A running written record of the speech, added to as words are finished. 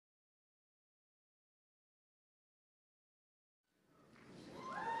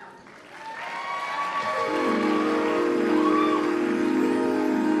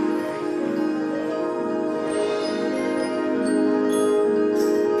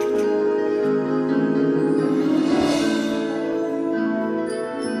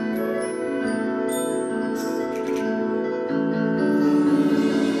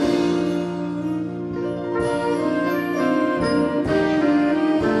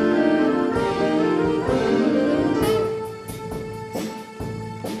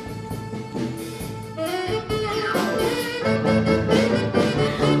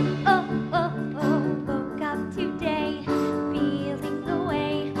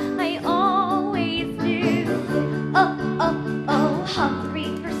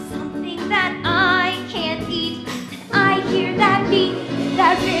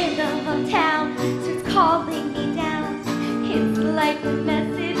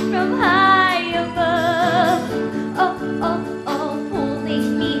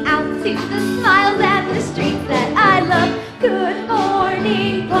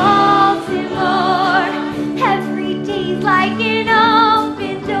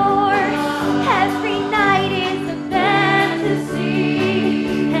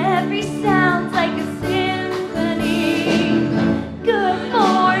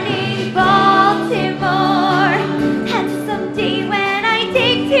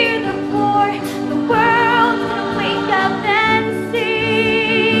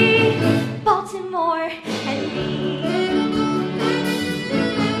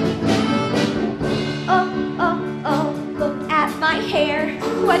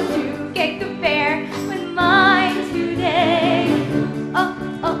what to get compare with mine today. Oh,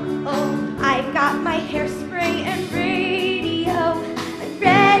 oh, oh, I've got my hairspray and radio. I'm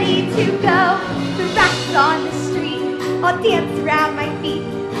ready to go. The rats on the street all dance around my feet.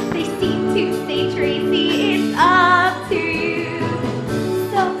 They seem to say, Tracy, it's up to you.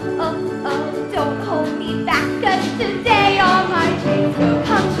 So, oh, oh, don't hold me back, 'cause today all my dreams will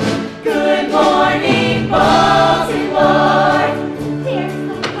come true. Good morning, Baltimore. There's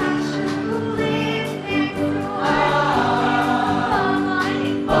the Flasher who lives next door. Come on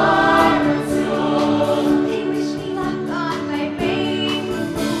and forward soon. They wish me luck on my way to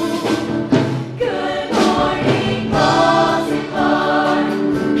school. Good morning, Baltimore.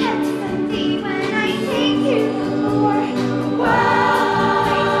 And Sunday when I take you to the floor, I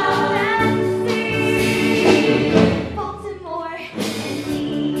come and see Baltimore and me.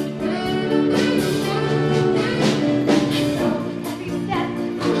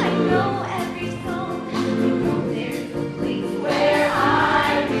 I know every song. I know there's a place where I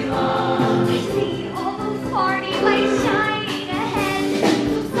belong. I see all those party lights shining ahead. So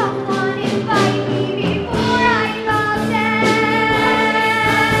someone invite me before I drop dead.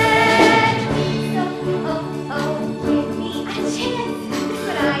 So, oh, oh, give me a chance.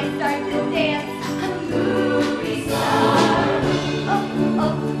 When I start to dance, a movie star. Oh,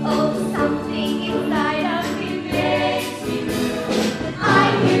 oh, oh, something inside of me makes me move. I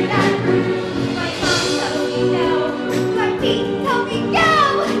hear that groove, my tongue tells me no, my feet tell me go.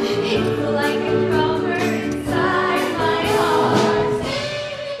 It's like a drummer inside my heart.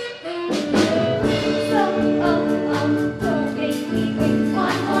 So, oh, oh, don't make me wait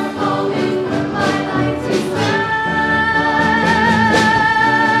one more moment for my life to start.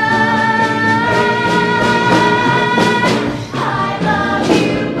 I love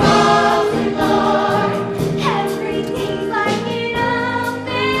you, Baltimore. Every day's like an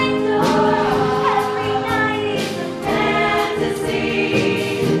open door. Every night is a fantasy.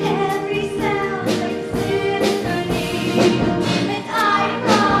 Every sound like symphony. And I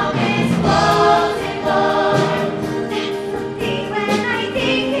promise, Baltimore, that someday when I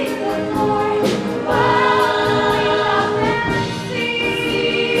take you to the floor, while you love and see,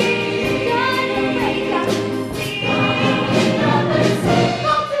 gonna wake up and see another say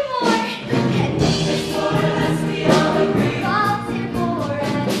Baltimore and me. More or less we all agree. Baltimore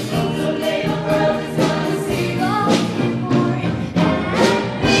and me. Someday the world is gonna see Baltimore and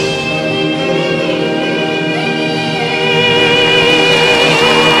me.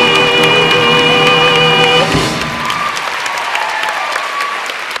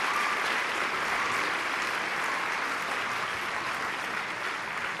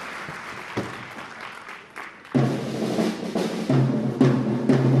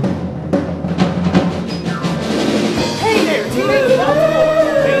 Hey there, teenage Baltimore!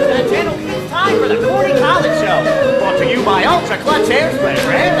 Ladies and gentlemen, it's time for the Corny College Show. Brought to you by Ultra Clutch Hairspray,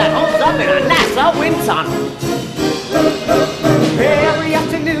 brand that holds up in a NASA wind tunnel. Every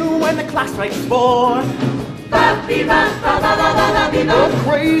afternoon when the clock strikes 4, a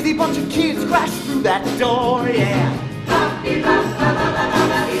crazy bunch of kids crash through that door, yeah. And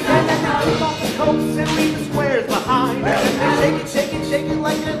then they take off the coats and leave the squares behind. And they shake it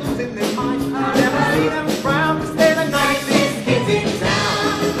like they're losing their minds. Never see them frown, 'cause they're the nicest kids in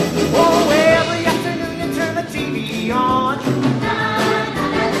town. Oh, every afternoon you turn the TV on.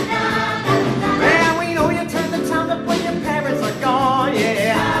 Man, we know you turn the time up when your parents are gone,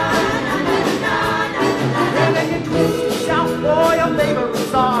 yeah. And then you twist and shout for your favorite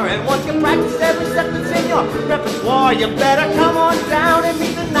star. And once you practice every sentence in your repertoire, you better come on down and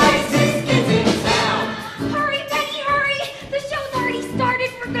meet the nicest kids in town. Hurry, Penny, hurry! The show's already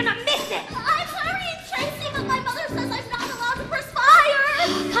started. We're gonna miss it. I'm hurrying, Tracy, but my mother says I'm not allowed to perspire.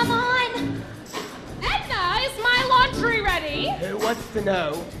 Come on. Edna, is my laundry ready? Who wants to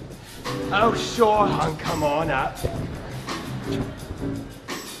know? Oh, sure, hon, come on up.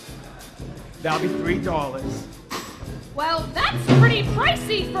 That'll be $3. Well, that's pretty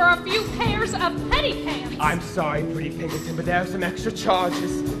pricey for a few pairs of petty pants. I'm sorry, pretty Pinkerton, but there are some extra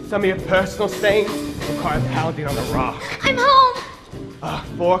charges. Some of your personal stains require pounding on the rock. I'm home.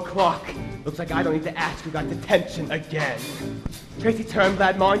 4 o'clock. Looks like I don't need to ask who got detention again. Tracy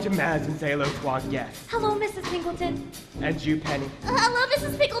Turnblad, mind your manners and say hello to our guests. Hello, Mrs. Pinkleton. And you, Penny. Hello,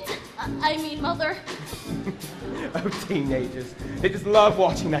 Mrs. Pickleton. I mean, Mother. Oh, teenagers. They just love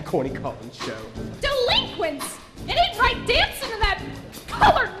watching that Corny Collins show. Delinquents! It ain't right dancing to that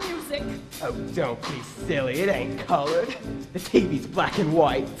colored music. Oh, don't be silly. It ain't colored. The TV's black and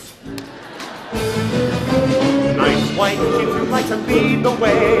white. Nice white kids who like to lead the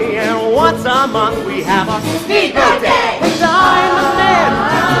way, and once a month we have our Negro Day. I'm the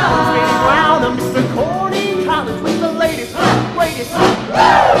man.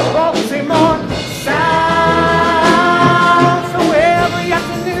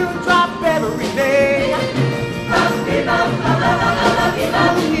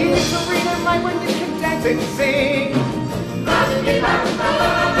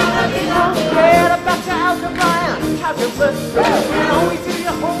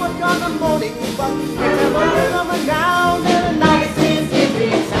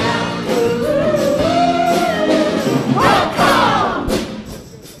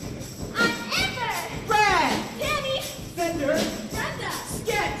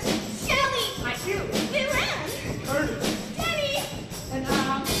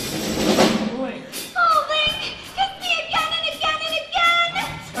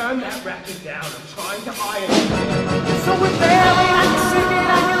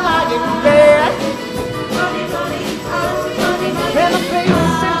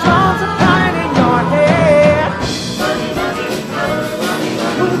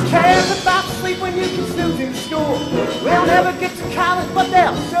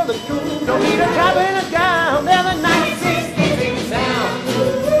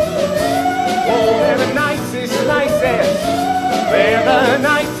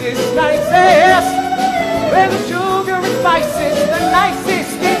 Texas, where the sugar and spices, the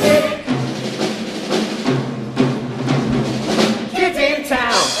nicest kids in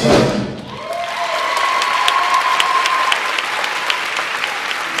town.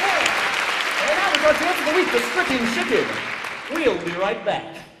 And that was our dance of the week, the Stricken Chicken. We'll be right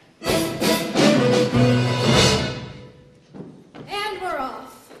back. And we're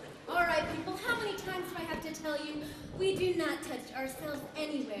off. All right, people, how many times do I have to tell you we do not touch ourselves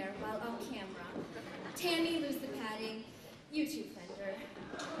anywhere while on camera? Tammy, lose the padding. You too, Fender.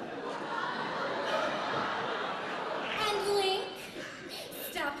 And Link,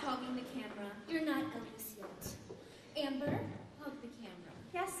 stop hogging the camera. You're not Elvis yet. Amber, hog the camera.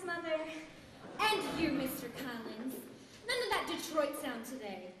 Yes, Mother. And you, Mr. Collins. None of that Detroit sound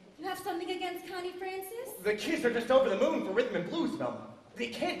today. You have something against Connie Francis? The kids are just over the moon for rhythm and blues, Velma. They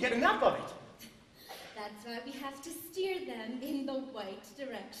can't get enough of it. That's why we have to steer them in the right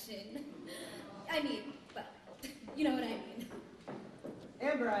direction. I mean, well, you know what I mean.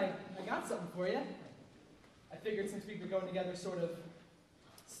 Amber, I got something for you. I figured since we've been going together sort of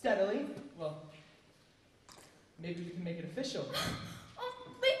steadily, well, maybe we can make it official. Oh,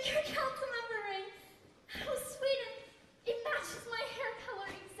 thank you, Councilmember Ray. How sweet, and it matches my hair color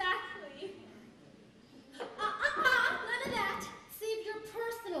exactly. None of that. Save your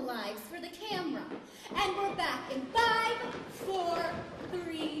personal lives for the camera. And we're back in 5, 4,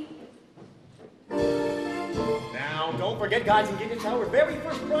 3. Now, don't forget, guys and gidgets, our very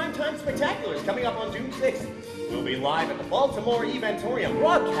first primetime spectaculars coming up on June 6th. We'll be live at the Baltimore Eventorium,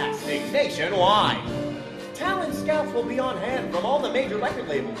 broadcasting nationwide. Talent scouts will be on hand from all the major record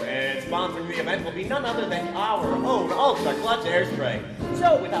labels, and sponsoring the event will be none other than our own Ultra Clutch Hairspray.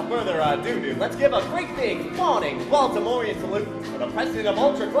 So, without further ado, let's give a great big, fawning Baltimorean salute for the president of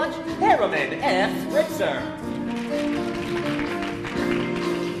Ultra Clutch, Harriman F. Spritzer.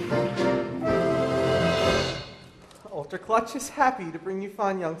 Ultra Clutch is happy to bring you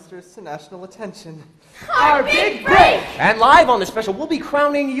fine youngsters to national attention. Our big break! And live on the special, we'll be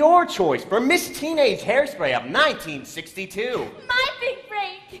crowning your choice for Miss Teenage Hairspray of 1962. My big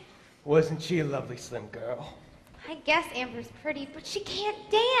break! Wasn't she a lovely slim girl? I guess Amber's pretty, but she can't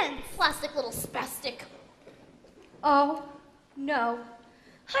dance. Plastic little spastic. Oh, no.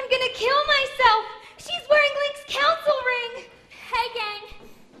 I'm gonna kill myself! She's wearing Link's council ring! Hey, gang.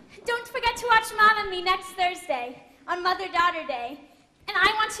 Don't forget to watch Mom and Me next Thursday on Mother-Daughter Day. And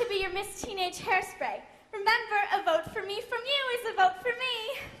I want to be your Miss Teenage Hairspray. Remember, a vote for me from you is a vote for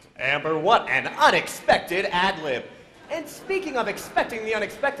me. Amber, what an unexpected ad-lib. And speaking of expecting the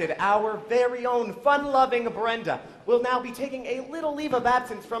unexpected, our very own fun-loving Brenda will now be taking a little leave of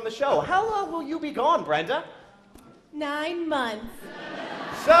absence from the show. How long will you be gone, Brenda? 9 months.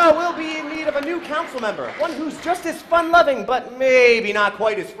 So we'll be in need of a new council member, one who's just as fun-loving, but maybe not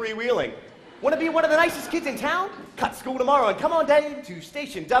quite as freewheeling. Want to be one of the nicest kids in town? Cut school tomorrow and come on down to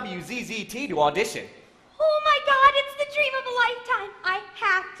station WZZT to audition. Oh my God, it's the dream of a lifetime. I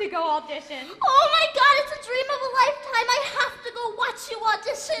have to go audition. Oh my God, it's a dream of a lifetime. I have to go watch you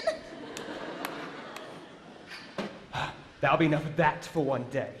audition. That'll be enough of that for one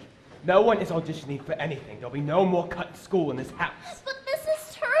day. No one is auditioning for anything. There'll be no more cutting school in this house. But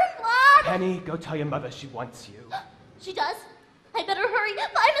Mrs. Turnblad. Penny, go tell your mother she wants you. She does? I better hurry.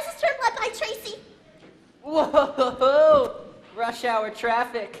 Bye, Mrs. Turnblad. Bye, Tracy. Whoa! Rush hour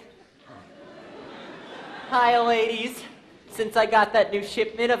traffic. Hi, ladies. Since I got that new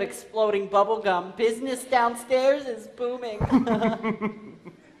shipment of exploding bubblegum, business downstairs is booming.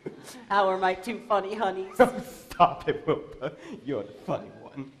 How are my 2 funny honeys? Stop it, Wilbur. You're the funny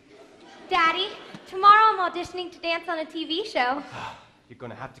one. Daddy, tomorrow I'm auditioning to dance on a TV show. You're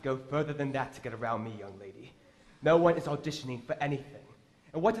gonna have to go further than that to get around me, young lady. No one is auditioning for anything.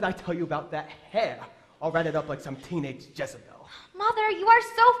 And what did I tell you about that hair? All ratted up like some teenage Jezebel. Mother, you are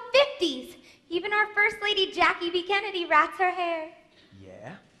so 50s. Even our First Lady Jackie B. Kennedy rats her hair.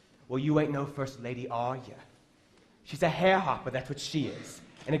 Yeah? Well, you ain't no first lady, are ya? She's a hair hopper, that's what she is.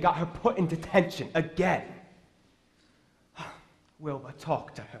 And it got her put in detention again. Wilbur,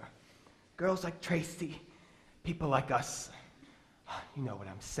 talk to her. Girls like Tracy, people like us. You know what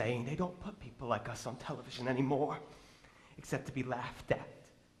I'm saying. They don't put people like us on television anymore, except to be laughed at.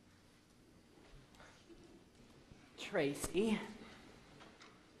 Tracy.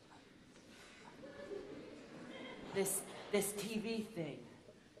 This TV thing,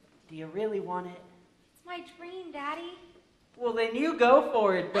 do you really want it? It's my dream, Daddy. Well, then you go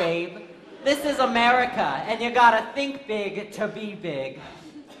for it, babe. This is America, and you gotta think big to be big.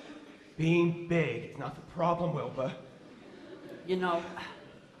 Being big is not the problem, Wilbur. You know,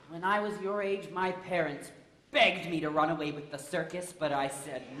 when I was your age, my parents begged me to run away with the circus, but I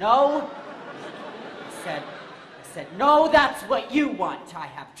said no. I said, no, that's what you want. I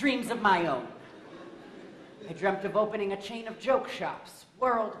have dreams of my own. I dreamt of opening a chain of joke shops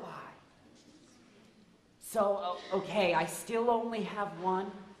worldwide. So, okay, I still only have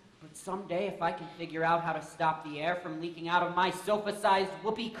one, but someday if I can figure out how to stop the air from leaking out of my sofa-sized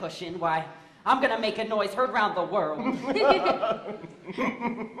whoopee cushion, why, I'm gonna make a noise heard round the world.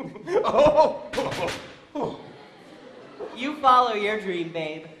 You follow your dream,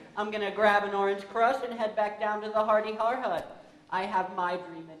 babe. I'm gonna grab an orange crush and head back down to the Hardy Har Hut. I have my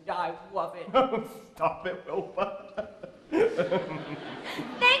dream and I love it. Stop it, Wilbur.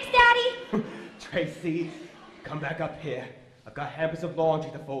 Thanks, Daddy. Tracy, come back up here. I've got hampers of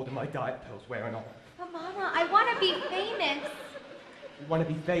laundry to fold and my diet pills wearing off. But Mama, I want to be famous. You want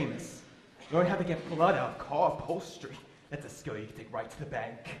to be famous? Learn how to get blood out of car upholstery. That's a skill you can take right to the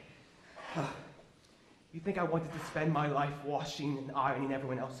bank. You think I wanted to spend my life washing and ironing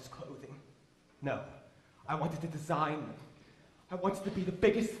everyone else's clothing? No. I wanted to design them. I wanted to be the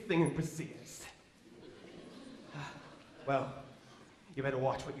biggest thing in Braziers. Well, you better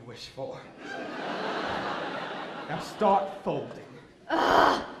watch what you wish for. Now start folding.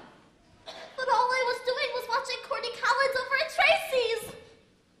 Ugh. But all I was doing was watching Courtney Collins over at Tracy's.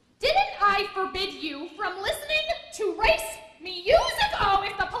 Didn't I forbid you from listening to race music? Oh,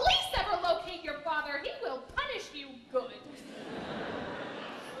 if the police ever locate your father, he will punish you good.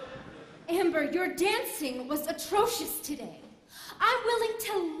 Amber, your dancing was atrocious today. I'm willing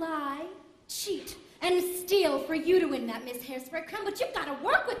to lie, cheat, and steal for you to win that Miss Hairspray crown, but you've got to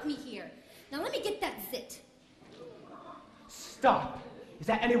work with me here. Now let me get that zit. Stop! Is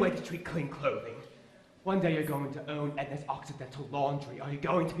that any way to treat clean clothing? One day you're going to own Edna's Occidental Laundry. Are you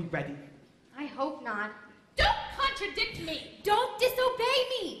going to be ready? I hope not. Don't contradict me. Don't disobey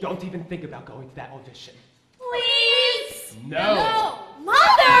me. Don't even think about going to that audition. Please. No!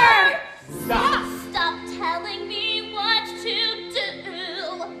 Mother! Stop! Stop telling me what to do.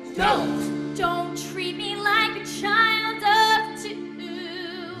 Don't treat me like a child of two.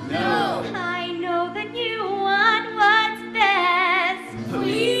 No. I know that you want what's best.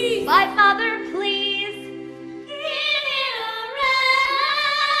 Please. But Mother, please, give it a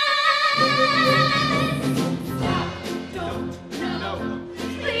rest. Stop. Don't. No.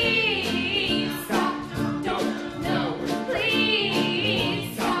 Please. Stop. Don't. No.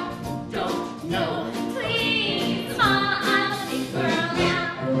 Please. Stop. Don't. No. Please. Mama, I'm a big girl now.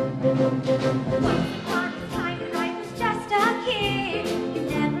 Once upon a time when I was just a kid, you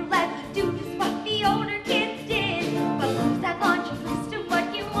never let me do just what the older kids did. But who's that laundry list of what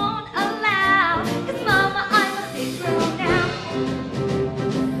you won't allow? 'Cause Mama, I'm a big girl now.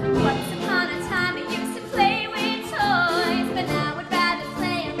 Once upon a time I used to play with toys, but now I'd rather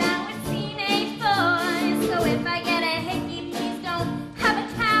play around with teenage boys. So if I get a hickey, please don't have a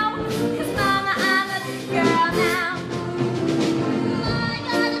cow, 'cause Mama, I'm a big girl now. I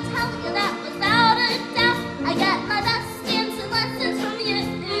gotta tell you that without a doubt, I got my best dancing lessons from you.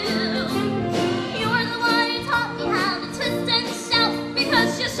 You're the one who taught me how to twist and shout,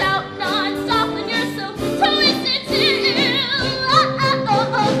 because you shout non-stop and you're so twisted too.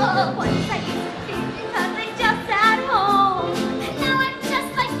 Once I used to think because I just at home, And now I'm just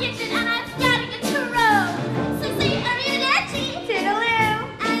like you did, and I've gotta get to row. So say arrivederci toodaloo,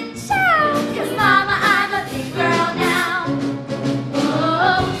 and ciao. 'cause Mama, I'm a big girl now.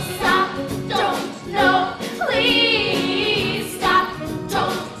 Oh, stop, don't, no, Please stop,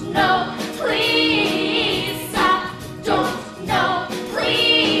 don't, no, please stop, don't, no,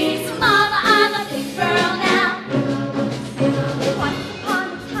 please. Mama, I'm a big girl now. Once upon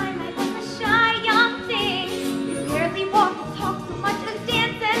a time I was a shy young thing. You barely walk and talk so much as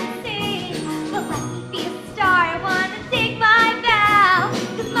dance and sing.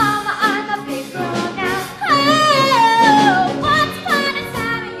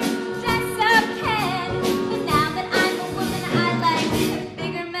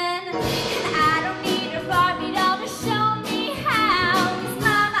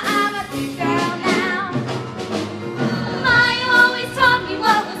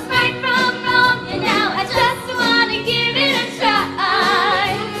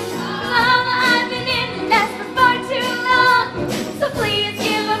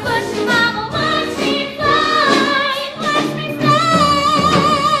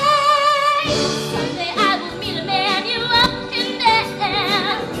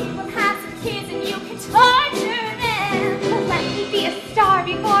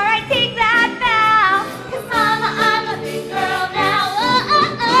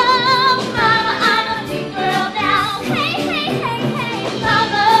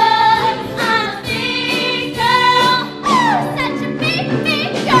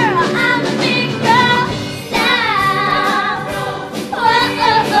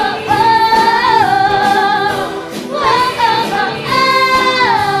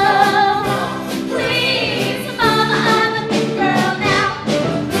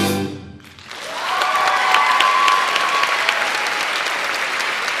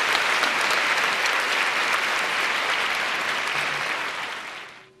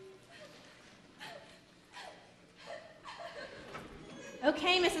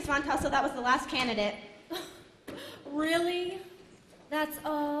 Okay, Mrs. Fontel, so that was the last candidate. Really? That's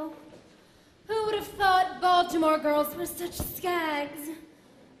all? Who would have thought Baltimore girls were such skags?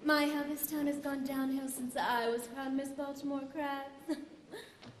 My, how this town has gone downhill since I was crowned Miss Baltimore Crabs.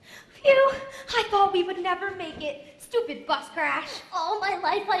 Phew, I thought we would never make it. Stupid bus crash. All my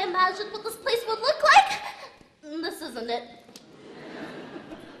life I imagined what this place would look like. This isn't it.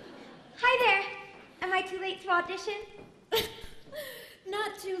 Hi there. Am I too late to audition?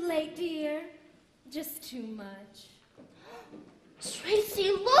 Not too late, dear. Just too much.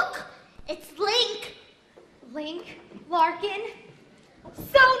 Tracy, look! It's Link! Link, Larkin,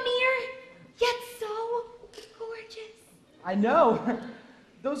 so near, yet so gorgeous. I know.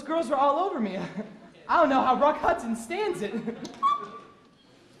 Those girls were all over me. I don't know how Rock Hudson stands it.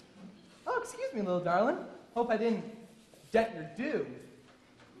 Oh, excuse me, little darling. Hope I didn't dent your due.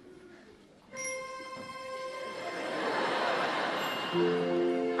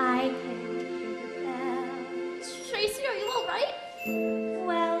 I can hear the bells. Tracy, are you all right?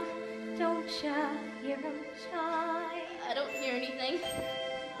 Well, don't ya hear 'em chime? I don't hear anything.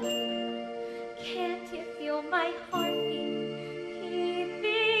 Can't you feel my heartbeat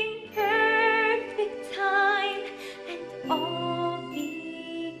keeping perfect time? And all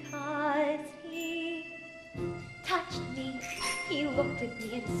because he touched me. He looked at me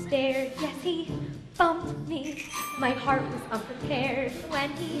and stared. Yes, he bumped me. My heart was unprepared when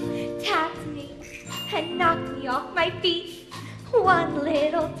he tapped me and knocked me off my feet. One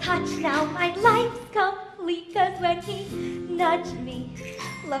little touch, now my life's complete. 'Cause when he nudged me,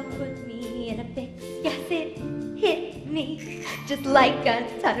 love put me in a fix. Yes, it hit me just like a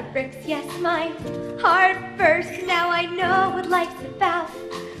ton of bricks. Yes, my heart burst. Now I know what life's about.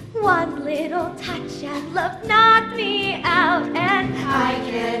 One little touch and love knocked me out. And I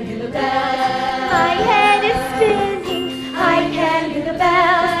can hear the bells. My head is spinning. I can hear the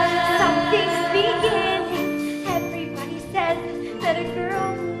bells. Something's beginning. Everybody says that a girl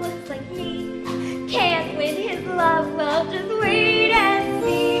who looks like me can't win his love. Well, just wait and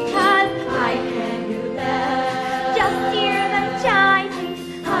see. 'Cause I can hear the bells. Just hear them chiming.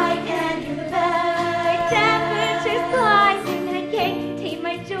 I can hear the bells. My temperature's climbing. I can't contain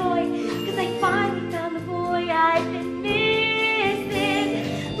my joy. 'Cause I finally found the boy I've been missing.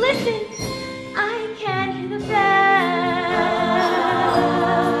 Listen, I can hear the bells.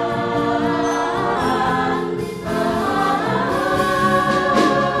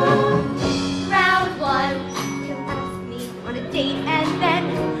 Round one, he'll ask me on a date, and then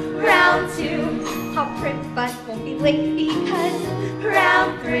round two, I'll trip but won't be late, because round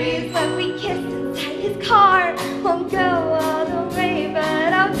three is when we kiss inside his car. Won't go all the way,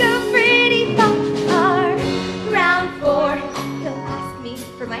 but I'll go pretty far. Round four, he'll ask me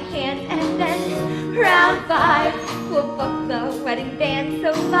for my hand, and then round five, we'll book the wedding band.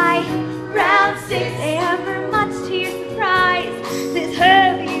 So by round six, ever much to your surprise, this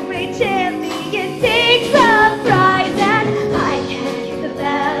heavyweight champion takes a prize. And I can hear the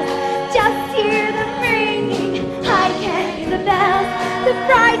bells, just hear them ringing. I can hear the bells, the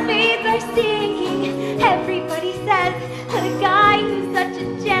bridesmaids are singing. Everybody says that a guy who's such a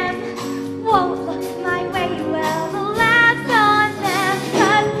gem won't look my way. Well, the laughs on them.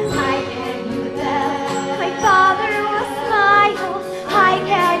 'Cause I can hear the bells, my father will smile. I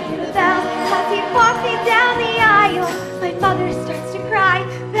can hear the bells, 'cause he walks me down the aisle. My mother starts to cry,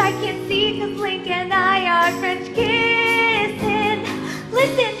 but I can't see 'cause Link and I are French kissing.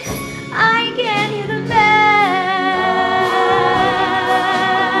 Listen, I can hear the bells.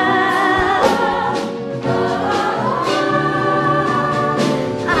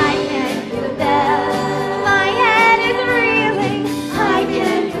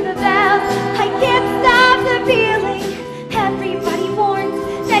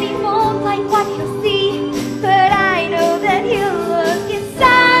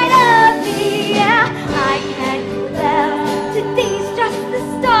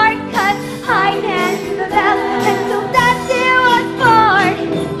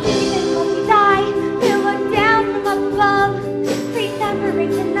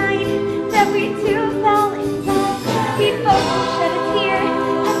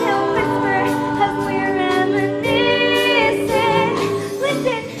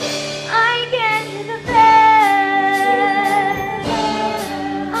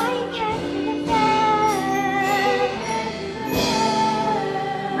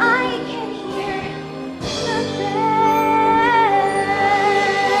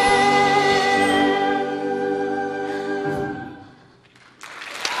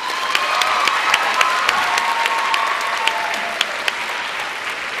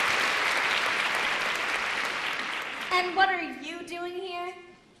 And what are you doing here?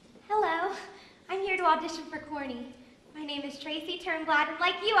 Hello. I'm here to audition for Corny. My name is Tracy Turnblad, and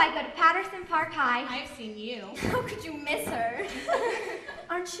like you, I go to Patterson Park High. I've seen you. How could you miss her?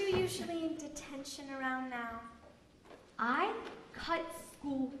 Aren't you usually in detention around now? I cut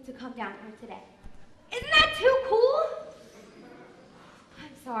school to come down here today. Isn't that too cool?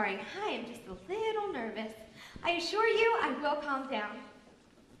 I'm sorry, I am just a little nervous. I assure you, I will calm down.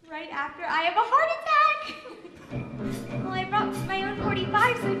 Right after I have a heart attack. Well, I brought my own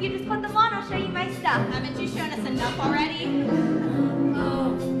 45, so if you just put them on, I'll show you my stuff. Haven't you shown us enough already?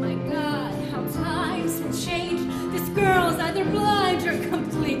 Oh my God, how times have changed. This girl's either blind or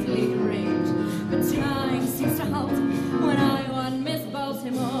completely deranged. But time seems to halt when I want Miss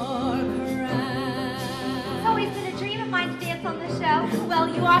Baltimore correct. It's always been a dream of mine to dance on the show. Well,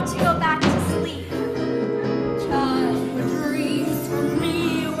 you ought to go back to sleep. Childhood dreams for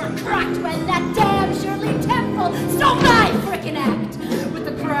me were cracked when that damn Shirley Temple stole my frickin' act. With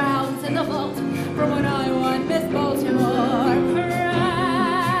the crowns in the vault for when I won Miss Baltimore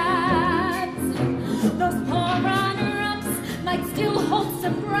Crabs. Those poor runner-ups might still hold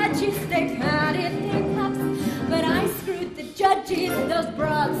some grudges. They patted their cups, but I screwed the judges. Those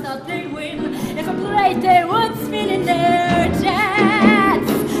broads thought they'd win if I played they would spin in their dance.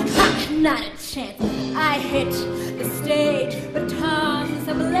 Ha! Not a chance. I hit the stage, but tongues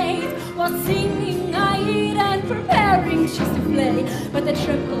ablaze while singing Aida and preparing cheese to flay. But the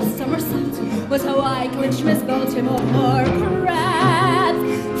triple somersault was how I clinched Miss Baltimore Crabs.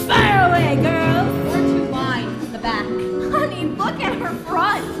 Fire away, girls! We're too blind from the back. Honey, look at her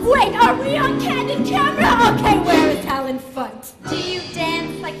front. Wait, are we on candid camera? Okay, where is Helen Funt? Do you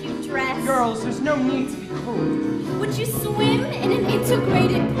dance like you dress? Girls, there's no need to be cold. Would you swim in an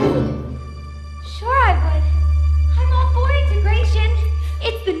integrated pool? Sure I would. I'm all for integration.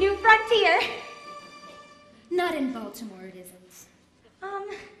 It's the new frontier. Not in Baltimore, it isn't.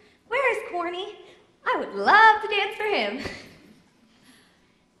 Where is Corny? I would love to dance for him.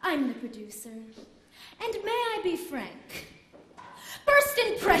 I'm the producer. And may I be frank? First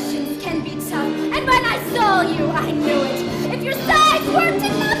impressions can be tough, and when I saw you, I knew it. If your sides weren't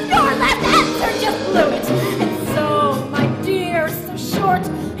enough, your left answer just blew it. And so, my dear, so short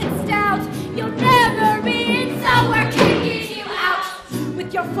and stout, you'll never be in, so we're kicking you out.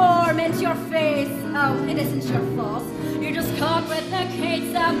 With your form and your face, oh, it isn't your fault. You're just caught with the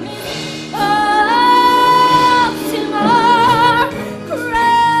case of Miss Baltimore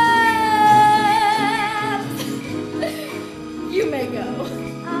Crabs. You may go.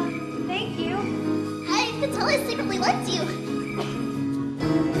 Thank you. I could tell I secretly liked you.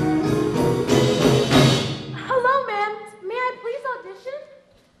 Hello, ma'am. May I please audition?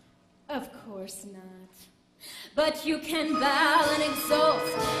 Of course not. But you can bow and exult,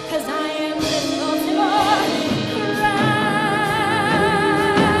 'cause I am Miss Baltimore Crabs.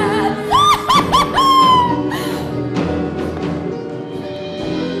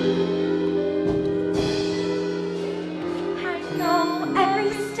 I know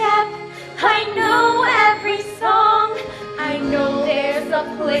every step. I know every song. I know there's a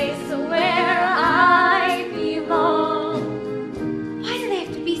place where I belong. Why do they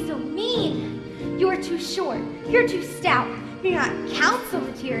have to be so mean? You're too short. You're too stout. You're not council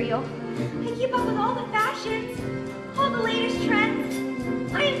material. I keep up with all the fashions, all the latest trends.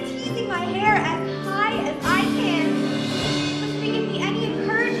 I am teasing my hair as high as I can. But do they give me any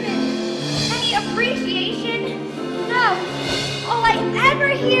encouragement? Any appreciation? No. All I ever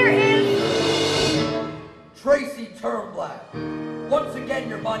hear is... Tracy Turnblad, once again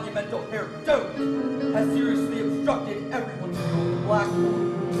your monumental hair dope has seriously obstructed everyone's view of the blackboard.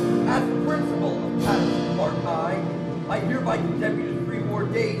 As principal of Patterson Park High, I hereby condemn you to 3 more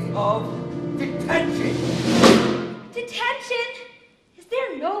days of detention. Detention? Is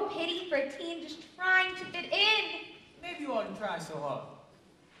there no pity for a teen just trying to fit in? Maybe you oughtn't try so hard.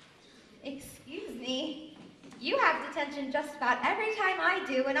 Excuse me. You have detention just about every time I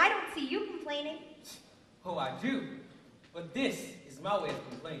do, and I don't see you complaining. Oh, I do. But this is my way of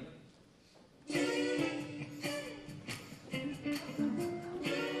complaining.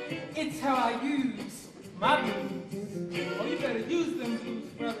 It's how I use my blues. Oh, you better use them blues,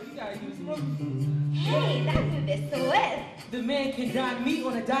 brother. You gotta use them. Hey, that move is swift. The man can dine me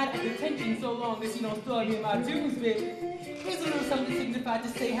on a diet of detention so long as you don't store me in my tunes, baby. Here's a little something signified to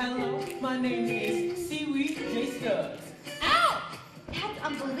say hello. My name is Seaweed J. Stubbs. Ow! That's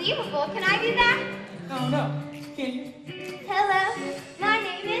unbelievable. Can I do that? Oh, no. Can you? Hello, my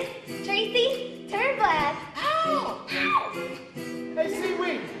name is Tracy Turnblad. Ow! Ow! Hey,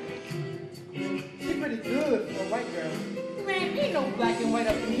 Seaweed. You're pretty good for a white girl. Man, ain't no black and white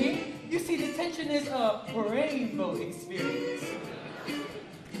up in here. You see, detention is a rainbow experience.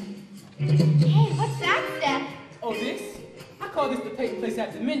 Hey, what's that step? Oh, this? I call this the Peyton place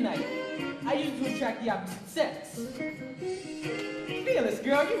after midnight. I use it to attract the opposite sex. Fearless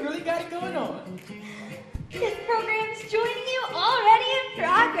girl, you really got it going on. This program's joining you already in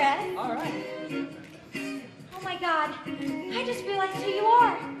progress. All right. Oh my God, I just realized who you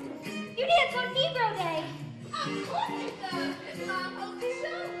are. You dance on Negro Day. Of course it does. It's Mom hosts the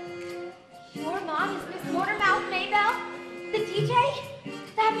show. Your mom is Miss Motormouth Maybell, the DJ?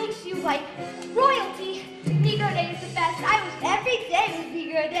 That makes you like royalty. Negro Day is the best. I wish every day was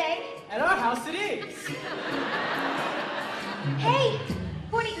Negro Day. At our house it is. Hey,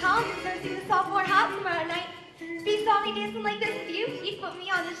 Courtney Collins is hosting the sophomore hop tomorrow night. If he saw me dancing like this with you, he'd put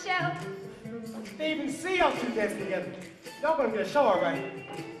me on the show. They even see y'all two dance together. Y'all gonna get a show, all right.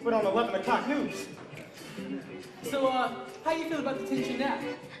 Put on 11 o'clock news. So, how you feel about detention now?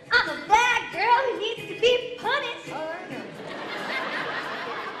 I'm a bad girl who needs to be punished. All right now.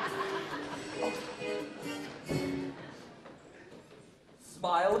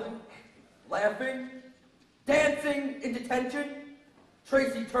 Smiling, laughing, dancing in detention.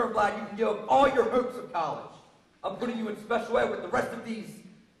 Tracy Turnblad, you can give up all your hopes of college. I'm putting you in special ed with the rest of these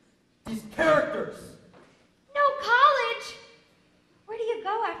characters. No college. Where do you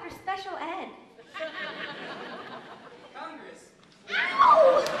go after special ed? Congress.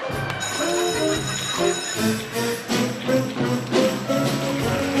 Ow!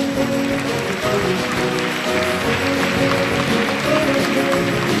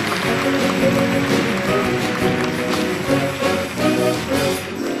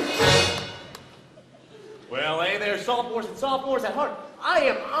 Well, hey there, sophomores and sophomores at heart. I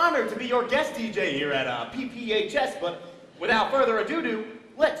am honored to be your guest DJ here at PPHS, but without further ado,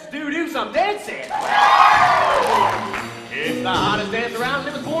 let's do some dancing. It's the hottest dance around.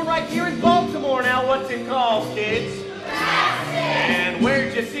 It was born right here in Baltimore. Now, what's it called, kids? And where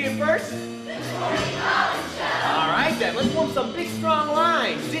did you see it first? All right, then, let's form some big, strong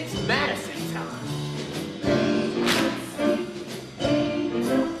lines. It's Madison time.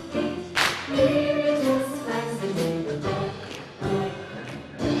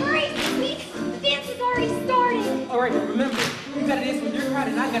 All right, now remember, you gotta dance with your crowd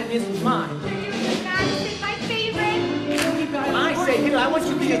and I gotta dance with mine. Madison's my favorite. When I say hit it, I want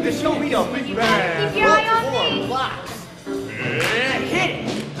you to show me a big band. Keep your eye on me. Blocks. Hit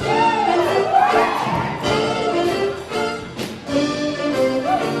it.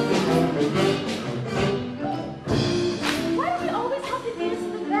 Why do we always have to dance to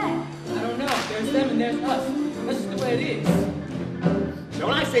the bed? I don't know. There's them and there's us. That's just the way it is. Now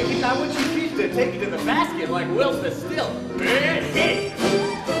when I say hit it, I want you kids to take it to the basket like Will the Still. Hit it. Hey,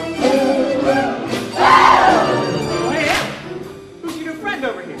 who's your new friend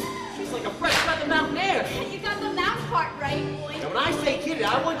over here? She's like a fresh feather mountaineer. You got the mouth part right, boy. Now when I say hit it,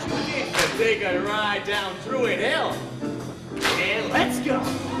 I want you kids to take a ride down Druid Hill. And let's go.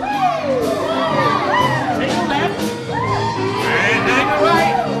 Take a left. And take a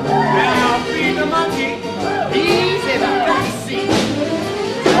right. Now feed the monkey. He's in the back seat.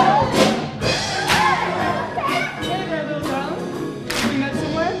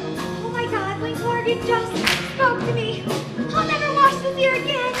 Just spoke to me. I'll never wash this here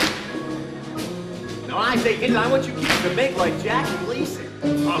again. Now when I say hit it, I want you kids to make like Jackie Gleason.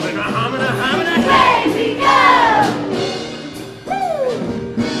 Homina, homina, homina, crazy go! Woo!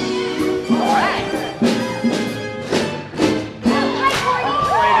 All right. Hi, Courtney.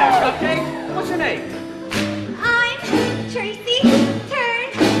 Hey there, Cupcake. What's your name? I'm Tracy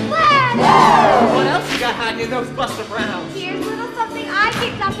Turnblad. What else you got hiding in those Buster Browns? Here's a little something I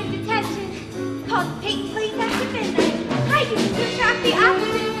picked up in detention. Called Peyton Place After Midnight. I use it to attract the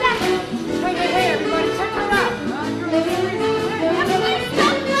opposite sex. Hey, everybody, check her out. Everybody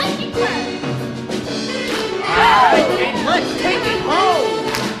stop liking her. All right, kids, let's take it home.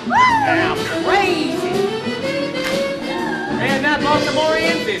 Now, crazy. And that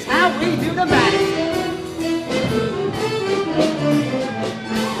Baltimoreans is how we do the Madison.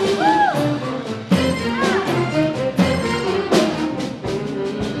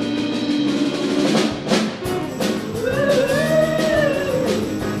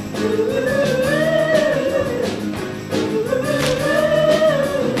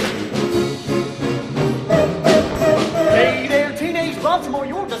 Baltimore,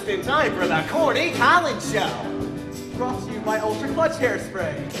 you're just in time for the Courtney Collins Show. Brought to you by Ultra Clutch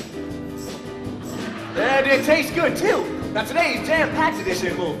Hairspray. And it tastes good, too. Now, today's jam-packed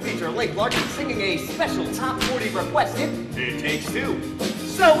edition will feature Lake Larkin singing a special Top 40 request hit, It Takes Two.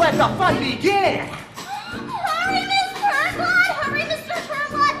 So let the fun begin! Hurry, Miss Turnblad! Hurry, Mr.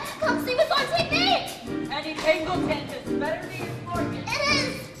 Turnblad! Come see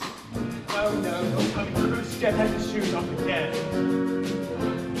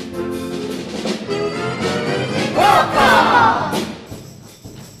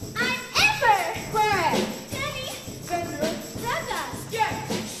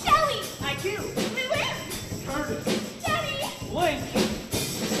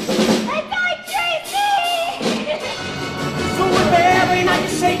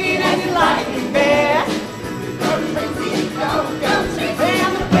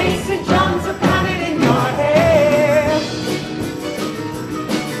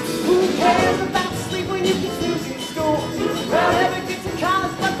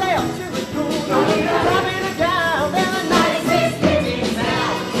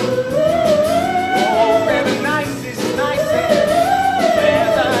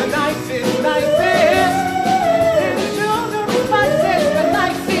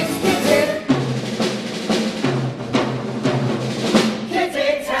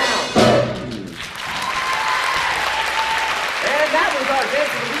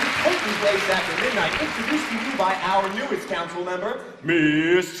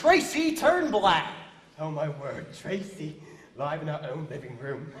Miss Tracy Turnblad. Oh, my word, Tracy, live in our own living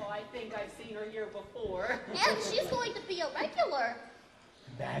room. Oh, I think I've seen her here before. And she's going to be a regular.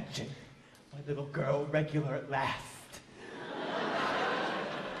 Imagine, my little girl regular at last.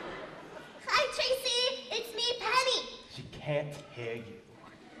 Hi, Tracy. It's me, Penny. She can't hear you.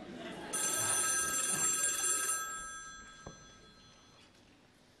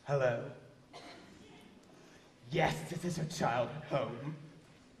 Hello? Yes, this is her child at home.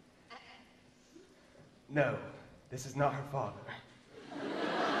 No, this is not her father.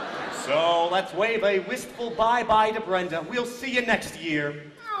 So let's wave a wistful bye-bye to Brenda. We'll see you next year.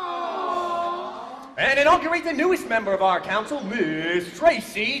 Aww. And inaugurate the newest member of our council, Miss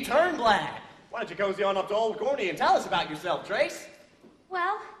Tracy Turnblad. Why don't you cozy on up to Old Gorney and tell us about yourself, Trace?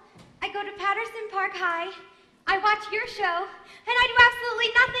 Well, I go to Patterson Park High, I watch your show, and I do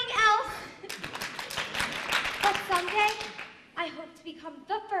absolutely nothing else. But someday, I hope to become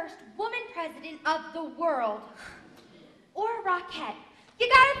the first woman president of the world. Or a Rockette. You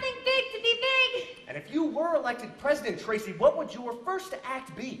gotta think big to be big. And if you were elected president, Tracy, what would your first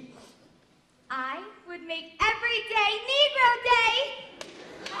act be? I would make every day Negro Day.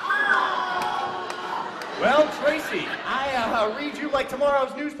 Well, Tracy, I read you like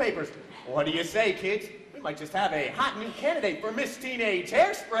tomorrow's newspapers. What do you say, kids? We might just have a hot new candidate for Miss Teenage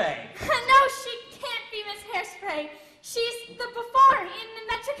Hairspray. No, she can't be Miss Hairspray. She's the before in the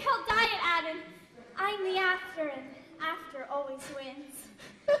Metrikill diet ad, and I'm the after, and after always wins.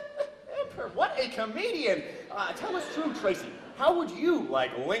 What a comedian! Tell us true, Tracy. How would you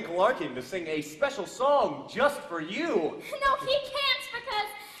like Link Larkin to sing a special song just for you? No, he can't, because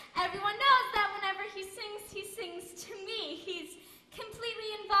everyone knows that whenever he sings to me. He's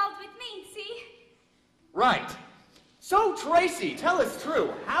completely involved with me, see? Right. So, Tracy, tell us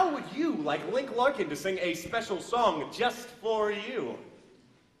true. How would you like Link Larkin to sing a special song just for you?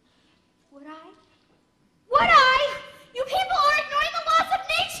 Would I? Would I? You people are ignoring the laws of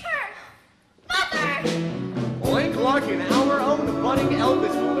nature! Mother! Link Larkin, our own budding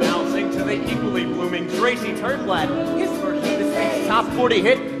Elvis, will now sing to the equally blooming Tracy Turnblad his version of this week's top 40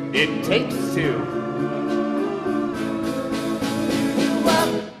 hit, It Takes Two.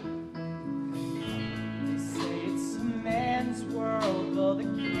 They say it's a man's world, but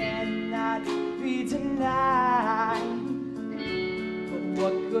it cannot be denied. But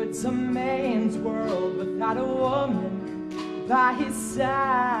what good's a man's world without a woman by his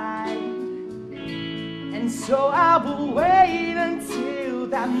side? And so I will wait until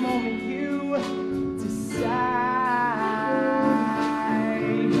that moment you decide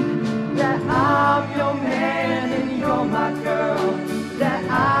that I'm your man and you're my girl, that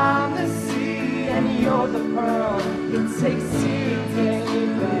I'm the sea and you're the pearl. It takes two, baby.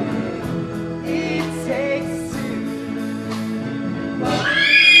 It takes two.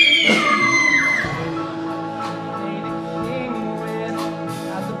 Ain't a king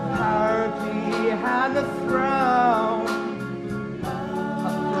without the power behind the throne. A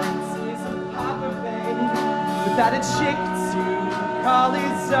prince is a proper babe without a chick to call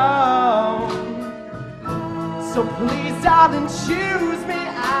his own. So please, darling, choose me.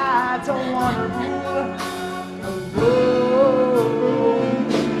 I don't want to rule.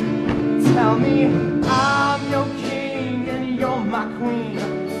 Tell me I'm your king and you're my queen,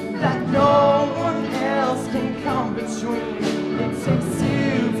 that no one else can come between. It takes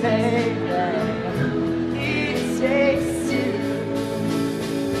two, baby. It takes two.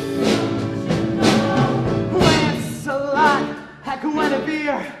 Lancelot had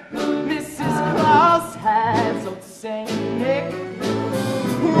Guinevere, Mrs. Claus has old Saint Nick,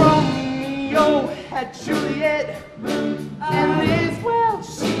 Romeo had Juliet, and Liz, well,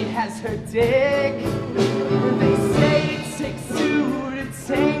 she has her dick. They say it takes two to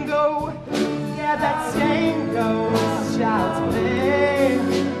tango, yeah, that tango's child's play.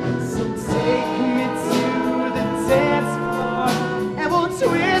 So take me to the dance floor, and we'll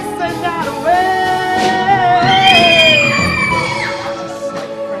twist the night away. Just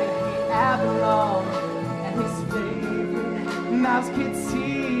like Frankie Avalon and his favorite mouse Kitty.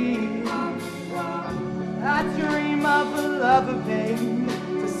 I dream of a lover, babe,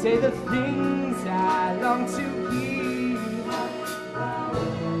 to say the things I long to hear.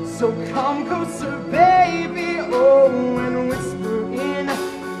 So come closer, baby, oh, and whisper in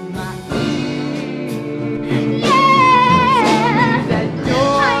my ear. Yeah! That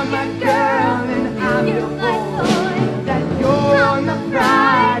you're my girl and I'm your boy. That you're my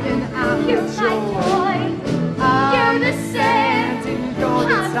pride and I'm your joy. I'm the sand and you're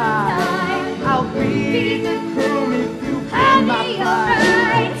the tide. I'll be the groom if you pay my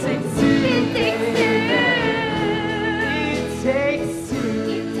price. It takes two, baby. It takes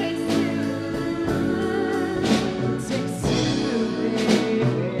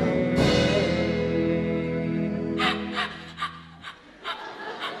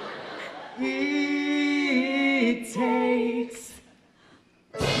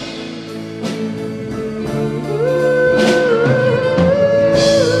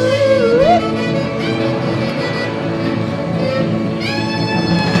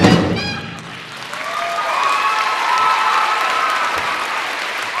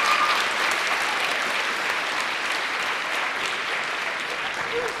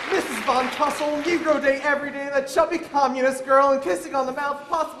on tussle, Negro Day every day, that chubby communist girl, and kissing on the mouth,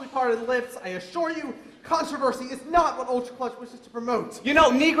 possibly parted lips. I assure you, controversy is not what Ultra Clutch wishes to promote. You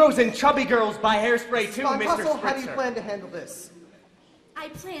know, Negroes and chubby girls buy Hairspray too, Von Mr. Tussle, Spritzer. how do you plan to handle this? I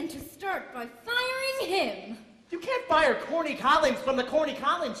plan to start by firing him. You can't fire Corny Collins from the Corny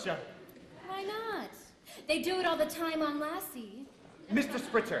Collins show. Why not? They do it all the time on Lassie. Mr.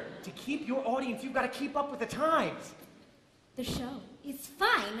 Spritzer, to keep your audience, you've got to keep up with the times. The show is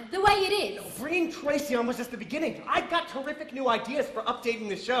fine the way it is. Bringing Tracy on was just the beginning. I've got terrific new ideas for updating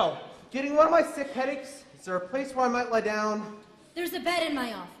the show. Getting one of my sick headaches? Is there a place where I might lie down? There's a bed in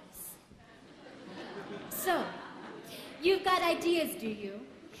my office. So, you've got ideas, do you?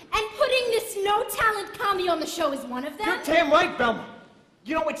 And putting this no-talent comedy on the show is one of them? You're damn right, Velma.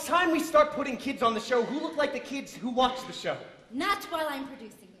 You know, it's time we start putting kids on the show who look like the kids who watch the show. Not while I'm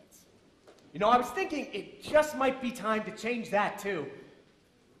producing it. You know, I was thinking it just might be time to change that, too.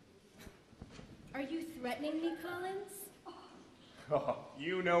 Are you threatening me, Collins? Oh,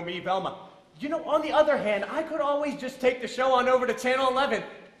 you know me, Velma. You know, on the other hand, I could always just take the show on over to Channel 11.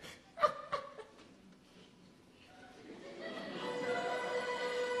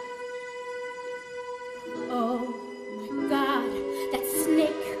 Oh, my God, that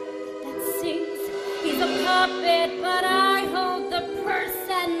snake that sings. He's a puppet, but I hold the purse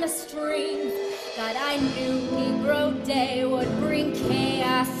and the strings. God, I knew Negro Day would bring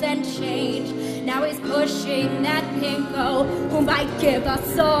chaos and change. Now he's pushing that pinko who might give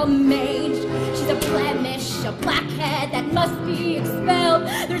us all mange. She's a blemish, a blackhead that must be expelled.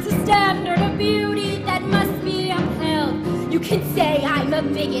 There's a standard of beauty that must be upheld. You can say I'm a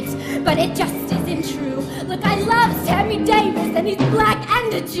bigot, but it just isn't true. Look, I love Sammy Davis, and he's black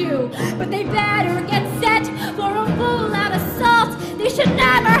and a Jew. But they better get set for a full-out assault. They should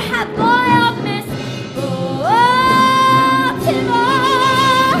never have boiled Miss Baltimore.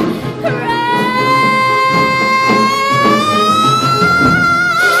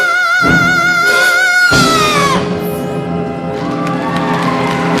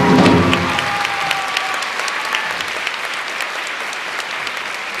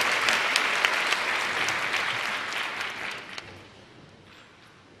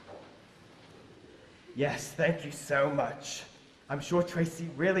 Yes, thank you so much. I'm sure Tracy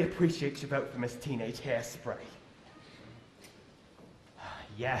really appreciates your vote for Miss Teenage Hairspray.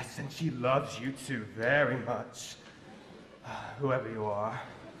 Yes, and she loves you too very much. Whoever you are.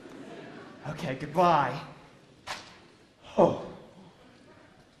 Okay, goodbye. Oh.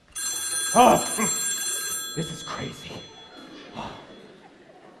 Oh, this is crazy. Oh.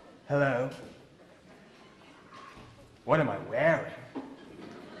 Hello. What am I wearing?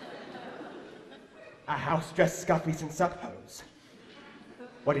 A house dress, scuffies, and suppos.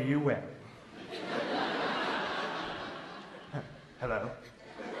 What are you wearing? Hello?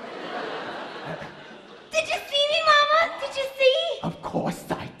 Did you see me, Mama? Did you see? Of course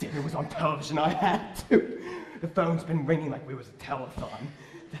I did. It was on television. I had to. The phone's been ringing like we was a telethon.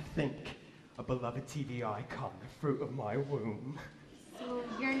 To think, a beloved TV icon, the fruit of my womb. So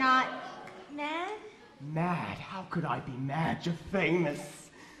you're not mad? Mad? How could I be mad? You're famous.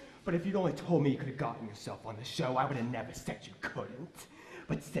 But if you'd only told me you could have gotten yourself on the show, I would have never said you couldn't.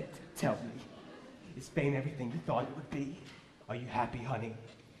 But sit, tell me, is fame everything you thought it would be? Are you happy, honey?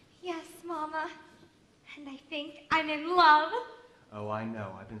 Yes, Mama. And I think I'm in love. Oh, I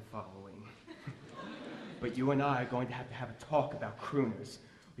know, I've been following. But you and I are going to have a talk about crooners.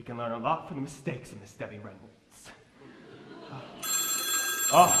 We can learn a lot from the mistakes of Miss Debbie Reynolds.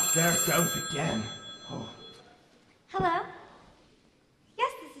 Oh, there it goes again. Oh. Hello?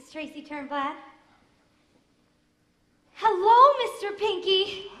 Yes, this is Tracy Turnblad. Hello, Mr.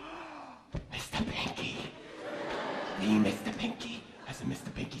 Pinky. Mr. Pinky. The Mr. Pinky. As a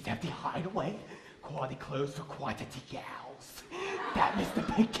Mr. Pinky's empty hideaway. Quality clothes for quantity gals. That Mr.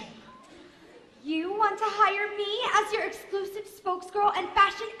 Pinky. You want to hire me as your exclusive spokesgirl and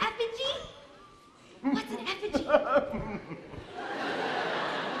fashion effigy? What's an effigy?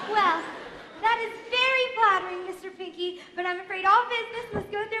 Well, that is very flattering, Mr. Pinky, but I'm afraid all business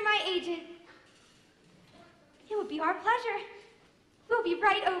must go through my agent. It would be our pleasure. We'll be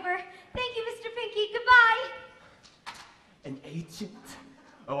right over. Thank you, Mr. Pinky. Goodbye. An agent?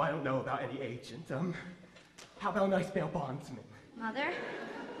 Oh, I don't know about any agent. How about a nice bail bondsman? Mother,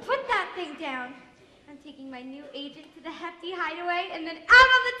 put that thing down. I'm taking my new agent to the hefty hideaway and then out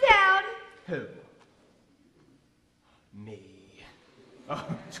of the town. Who? Me. Oh,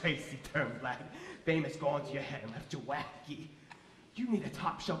 Tracy Turnblad. Fame has gone to your head and left you wacky. You need a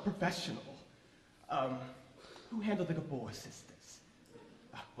top-shelf professional. Who handled the Gabor sisters?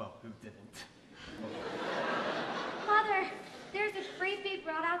 Well, who didn't? Mother, there's a great big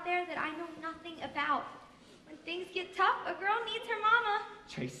rod out there that I know nothing about. When things get tough, a girl needs her mama.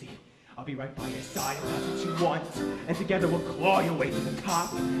 Tracy, I'll be right by your side if that's what you want. And together we'll claw your way to the top.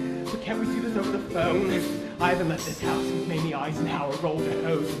 But can't we do this over the phone? I haven't left this house since Mamie Eisenhower rolled her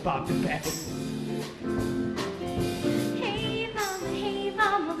hose and bobbed her bed. Hey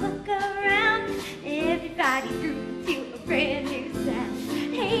mama, look around. Everybody's grooving to a brand new sound.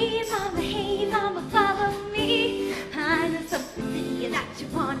 Hey mama, follow me. I know something in you that you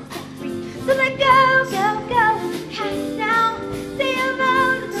want to set free. So let go, go, go, pass down. Say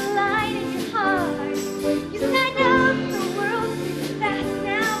hello to the light in your heart. You said I know the world's moving fast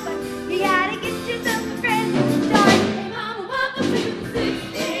now, but you gotta get yourself a brand new start. Hey mama, welcome to the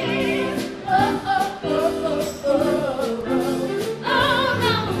 60s. Oh, oh, oh, oh, oh, oh. Oh,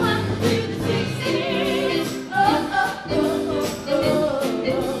 mama, welcome to the 60s. Oh, oh, oh, oh,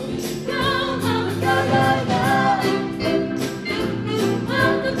 oh. Go, mama, go, go, go.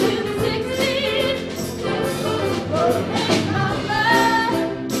 Welcome to the 60s. Oh, oh, oh. Hey mama.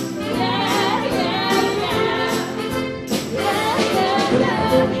 Yeah, yeah, yeah. Yeah, yeah, yeah.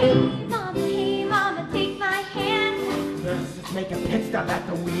 Hey mama, take my hand. Let's make a pit stop at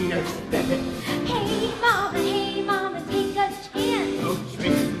the Wiener Step. Hey mama, take a chance. Oh,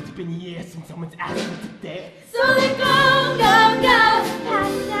 Tracy, it's been years since someone's asked me to dance. So let go, go, go,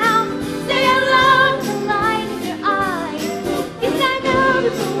 pass down. Say hello to the light in your eyes. Yes, I know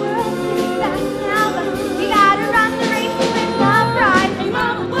that the world's moving fast now, but you gotta run the race to win the prize. Hey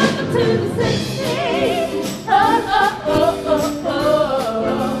mama, welcome to the 60s. Oh, oh, oh, oh, oh.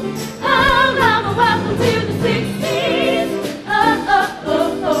 Oh, mama, welcome to the 60s. Oh, oh,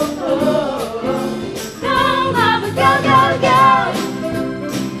 oh, oh, oh. Go, mama, go, go, go.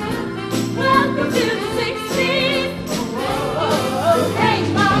 Welcome to the 60s. Oh, hey,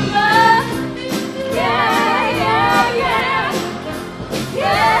 mama. Yeah, yeah, yeah.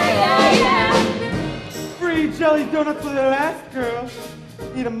 Yeah, yeah, yeah. Free jelly donuts for the last girl.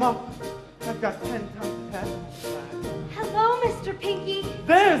 Eat 'em up. I've got 10 tons of past. Hello, Mr. Pinky.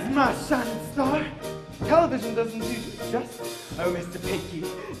 There's my shining star. Television doesn't do you justice. Oh, Mr. Pinky,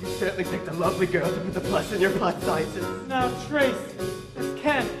 you certainly picked a lovely girl to put the plus in your plus sizes. Now, Tracy, this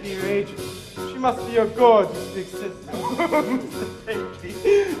can't be your agent. She must be your gorgeous big sister. Mr. Pinky,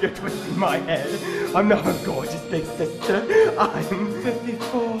 you're twisting my head. I'm not a gorgeous big sister. I'm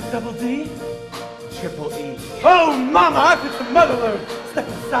 54 double D. Triple E. Oh, Mama, I've hit the mother load. Step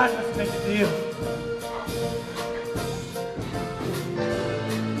inside, let's make a deal.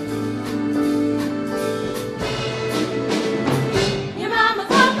 Your mama's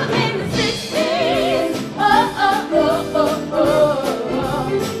welcome in the 60s. Oh, oh, oh, oh, oh.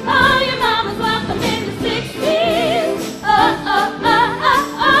 Oh, your mama's welcome in the 60s. Oh, oh, oh, oh,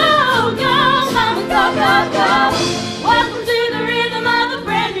 oh. Go, mama, go, go, go. Welcome to the rhythm of a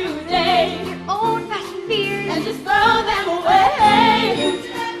brand new day. Your old-fashioned fears, and just throw them away.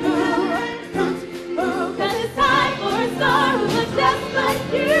 Ooh, 'cause it's time for a star who looks just like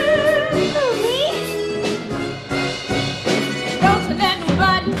you. Me? Don't you let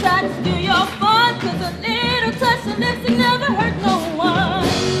nobody try to steal your fun, 'cause a little touch of lipstick never hurt no one.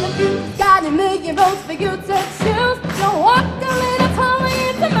 If you got a million votes for you to choose, don't walk a little taller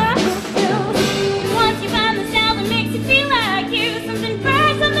into my shoes. Once you find the style that makes you feel like you, something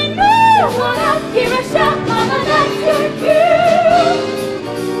fresh, something new. Don't wanna hear a shout, mama, that's your cue.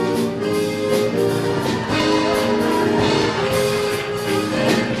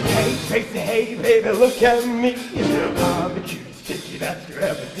 Hey, Tracy, hey, baby, look at me. I'm the cutest chickie that you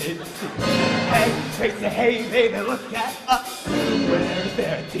ever did see. Hey, Tracy, hey, baby, look at us. Where is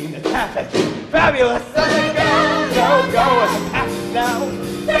there a team that's half as fabulous? So let go, go, and pass now.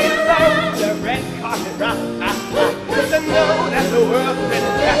 Say hello to the red carpet rock. Cause I know that the world's been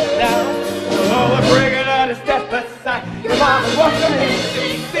trapped now. Oh, we're bringing on a step aside. Your mama's welcome in the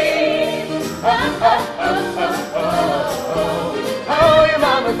 60s. Oh, oh, oh, oh, oh, oh. Oh, your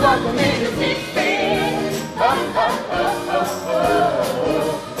mama's welcome in the 60s. Oh, oh, oh, oh, oh.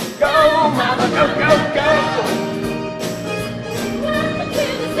 Go, mama, go, go, go. Welcome to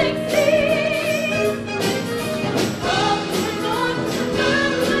the 60s. Oh,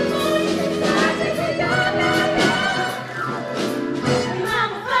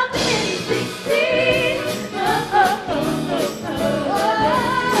 mama, welcome in the 60s. Oh, oh, oh, oh, oh.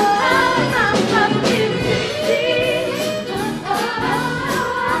 Oh, mama, welcome to the 60s. Oh, oh,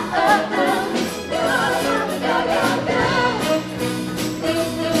 oh, oh, oh.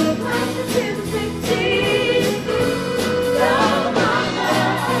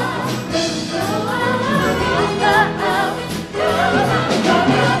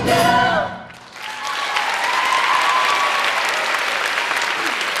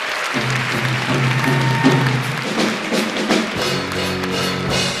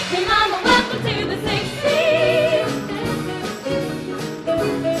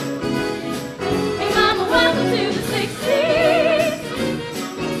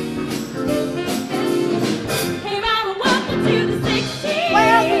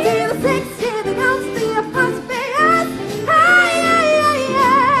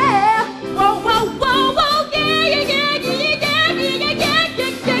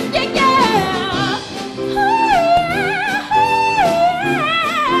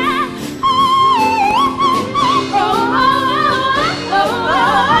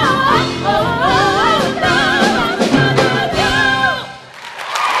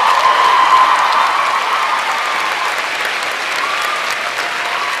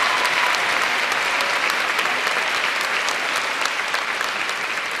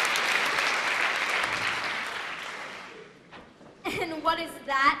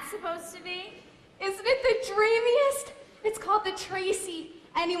 that supposed to be? Isn't it the dreamiest? It's called the Tracy.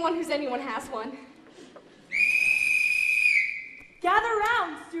 Anyone who's anyone has one. Gather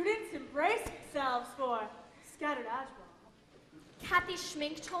round, students, and brace yourselves for Scattered Dodgeball. Kathy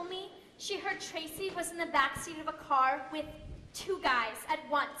Schmink told me she heard Tracy was in the backseat of a car with 2 guys at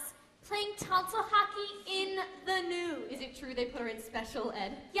once, playing tonsil hockey in the nude. Is it true they put her in special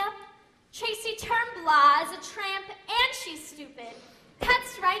ed? Yep. Tracy turned blah as a tramp, and she's stupid.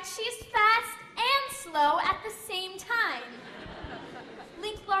 That's right, she's fast and slow at the same time.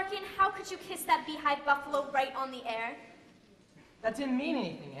 Link Larkin, how could you kiss that beehive buffalo right on the air? That didn't mean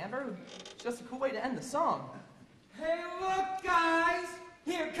anything, Amber. It's just a cool way to end the song. Hey, look, guys!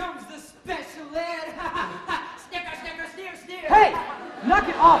 Here comes the special ed! Snicker, snicker, sneer, sneer! Hey! Knock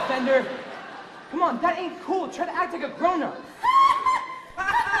it off, Fender! Come on, that ain't cool. Try to act like a grown-up.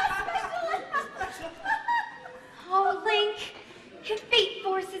 Oh, Link, if fate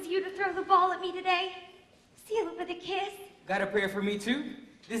forces you to throw the ball at me today, seal it with a kiss. Got a prayer for me, too?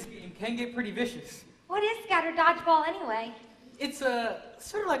 This game can get pretty vicious. What is Scattered Dodgeball anyway? It's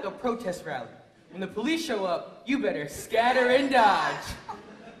sort of like a protest rally. When the police show up, you better scatter and dodge.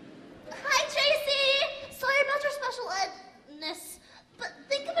 Hi, Tracy! Sorry about your special edness, but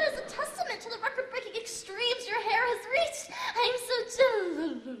think of it as a testament to the record-breaking extremes your hair has reached. I'm so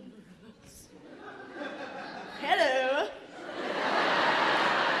jealous. Hello.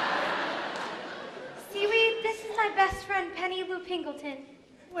 Seaweed, this is my best friend, Penny Lou Pingleton.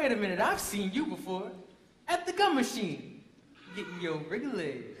 Wait a minute, I've seen you before. At the gum machine. Getting your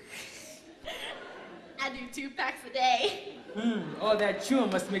Wrigley. I do 2 packs a day. All that chewing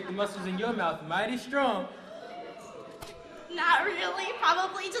must make the muscles in your mouth mighty strong. Not really,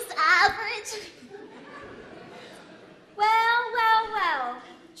 probably just average. Well.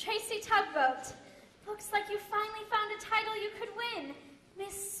 Tracy Tugboat. Looks like you finally found a title you could win.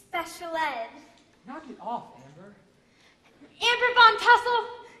 Miss Special Ed. Knock it off, Amber. Amber Von Tussle,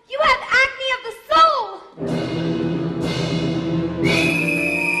 you have acne of the soul!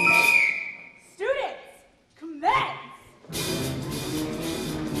 Students, commence!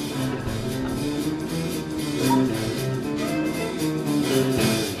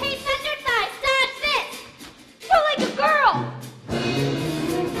 Hey, Fender Thighs, dodge this! You're like a girl!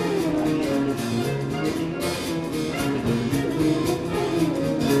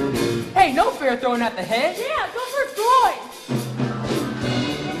 Hey, no fair throwing at the head. Yeah, go for groin!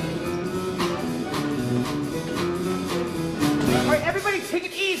 All right, everybody take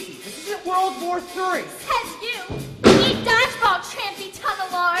it easy. This isn't World War III. Says you. Eat dodgeball, trampy tunnel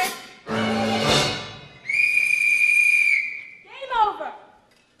lord. Game over.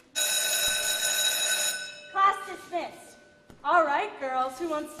 Class dismissed. All right, girls, who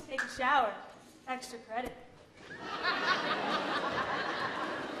wants to take a shower? Extra credit.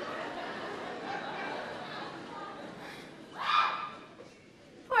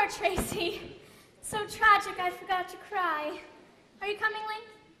 Poor Tracy. So tragic I forgot to cry. Are you coming, Link?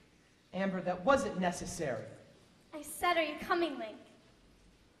 Amber, that wasn't necessary. I said, are you coming, Link?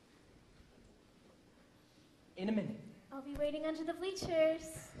 In a minute. I'll be waiting under the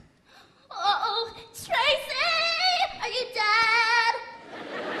bleachers. Uh-oh, Tracy! Are you dead?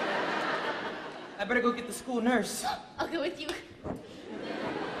 I better go get the school nurse. I'll go with you.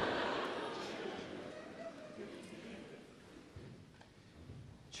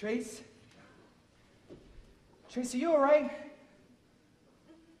 Trace? Trace, are you all right?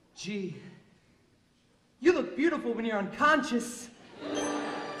 Gee, you look beautiful when you're unconscious.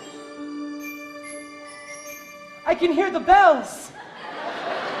 I can hear the bells.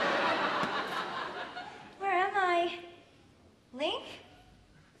 Where am I? Link?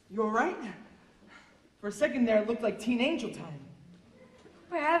 You all right? For a second there, it looked like Teen Angel time.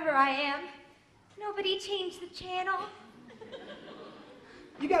 Wherever I am, nobody changed the channel.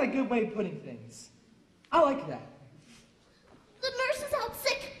 You got a good way of putting things. I like that. The nurse is out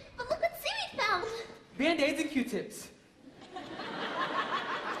sick, but look what Seaweed found. Band-Aids and Q-tips.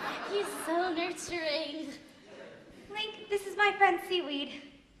 He's so nurturing. Link, this is my friend Seaweed.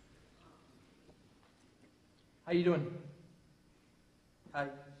 How you doing? How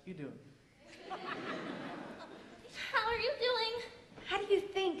you doing? How are you doing? How do you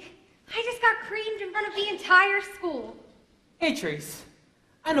think? I just got creamed in front of the entire school. Hey, Trace.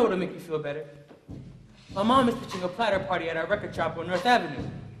 I know what'll make you feel better. My mom is pitching a platter party at our record shop on North Avenue.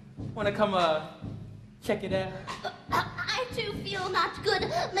 Wanna come, check it out? I too feel not good.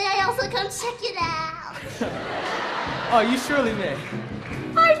 May I also come check it out? Oh, you surely may.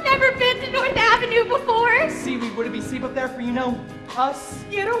 I've never been to North Avenue before. Seaweed, would it be safe up there for, you know, us?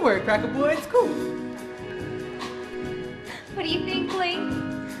 Yeah, don't worry, Cracker Boy, it's cool. What do you think, Blink?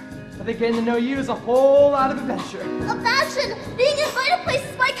 I think getting to know you is a whole lot of adventure. Imagine being invited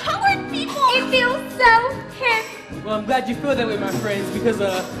places by colored people. It feels so hip. Well, I'm glad you feel that way, my friends, because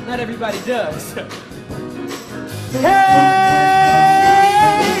not everybody does. Hey,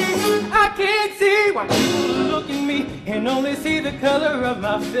 I can't see why people look at me and only see the color of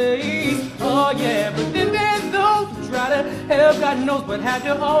my face. Oh yeah, but then there's those who try to help, God knows, but have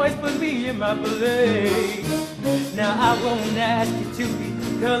to always put me in my place. Now I won't ask you to be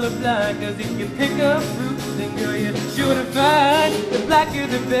colorblind, cause if you pick up fruit, then girl, you're sure to find the blacker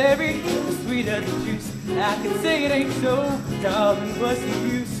the berry, the sweeter the juice. I can say it ain't so, darling, what's the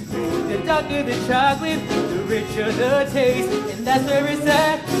use? The darker the chocolate, the richer the taste, and that's where it's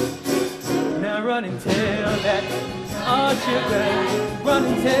at. Now run and tell that, oh sugar, run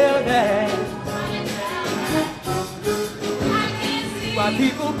and tell that. Why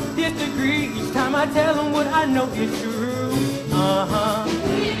people disagree each time I tell them what I know is true. To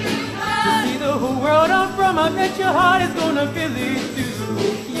see the whole world I'm from, I bet your heart is gonna feel it too.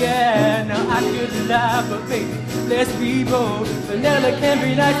 Yeah, now I could lie, but baby, let's be bold. Vanilla can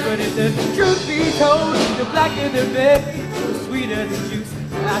be nice, but if the truth be told, the blacker the berry, the sweeter the juice.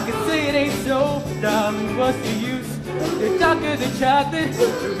 I can say it ain't so, darling, what's the use? The darker the chocolate, the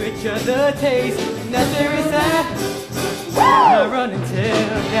richer the taste, and that's where it's at. Now run and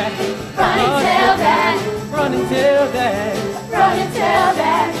tell that. Run and tell that. Run and tell that. Run and tell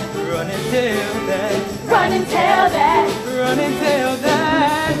that. Run and tell that. Run and tell that. Run and tell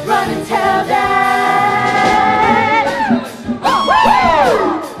that. Run and tell that. Oh, woo!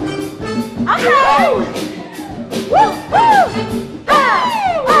 Okay. Woo, woo!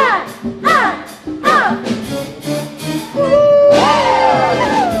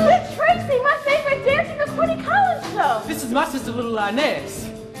 Tracy, my favorite dancer in the Corny Collins show. This is my sister, Little Inez.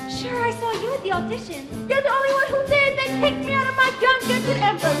 Sure, I saw you at the audition. You're the only one who did. They kicked me out of my gun-gifted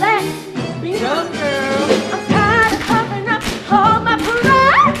and relax. Young girl. I'm tired of covering up all my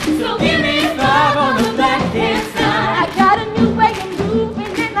pride. So give me 5 on the black-hand side. I got a new way of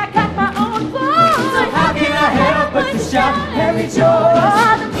moving and I got my own voice. So how can I help but to shout and rejoice?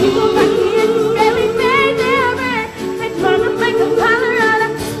 All the people right here every day they're red. They try to make a collar out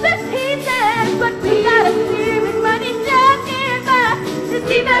of the pieces, but we got a spirit running down nearby. As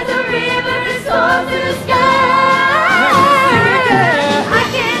deep as a river and soars to the sky. I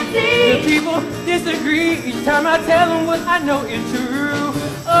can't see. The people disagree each time I tell them what I know is true.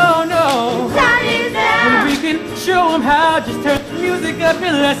 Oh no. That is out. When we can show them how, just turn the music up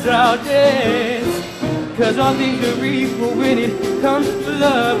and let's all dance. Cause all things are equal when it comes to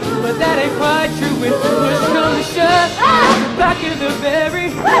love, but that ain't quite true when push comes to shove. The blacker the berry,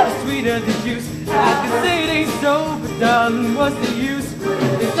 the sweeter the juice. I can say it ain't so, but darling, what's the use?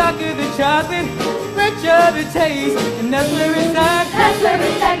 The darker the chocolate, richer the taste, and that's where it's at. That's where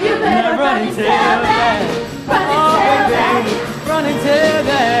it's at. You better run and tell that. Run and tell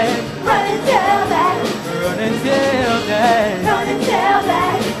that. Run and tell that. Run and tell that. Run and tell that. Run and tell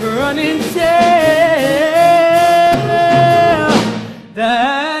that. Run and tell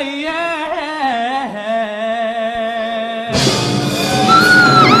that. Yeah.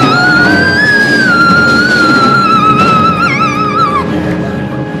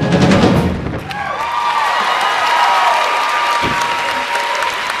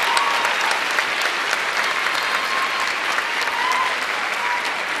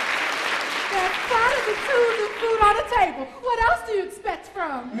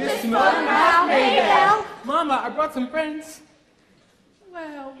 Mama, I brought some friends.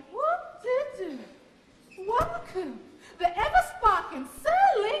 Well, whoop-de-doo. Welcome, the ever-sparking Sir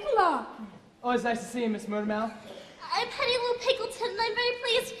Link Larkin. Always nice to see you, Miss Murdermouth. I'm Penny Lou Pickleton, and I'm very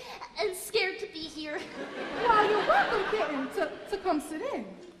pleased and scared to be here. Why, you're welcome, kitten, to come sit in.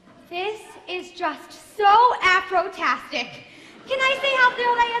 This is just so Afro-tastic. Can I say how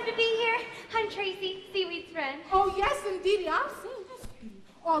thrilled I am to be here? I'm Tracy, Seaweed's friend. Oh, yes, indeedy. I've seen this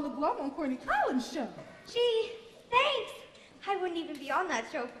all aglow on Corny Collins' show. Gee, thanks. I wouldn't even be on that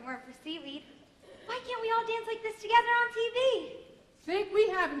show if it weren't for Seaweed. Why can't we all dance like this together on TV? Think we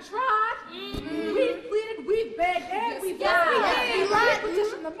haven't tried? We've pleaded, we've begged, and we've we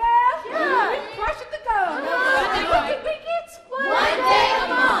petitioned the mayor. We've crushed the goal. What did we get? One day a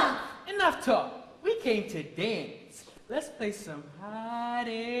month. Enough talk. We came to dance. Let's play some hide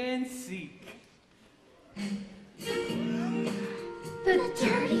and seek. The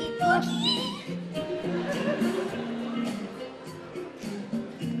dirty boogie.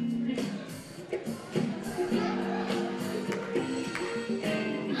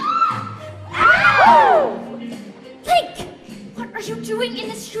 Link, what are you you doing in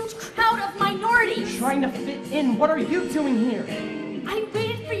this huge crowd of minorities? Trying to fit in. What are you doing here? I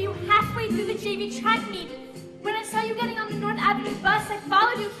waited for you halfway through the JV track meet. When I saw you getting on the North Avenue bus, I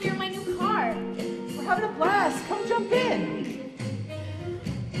followed you here in my new car. We're having a blast. Come jump in.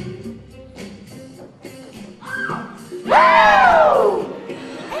 Woo!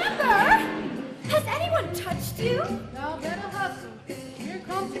 Amber! Has anyone touched you? Y'all better hustle. Here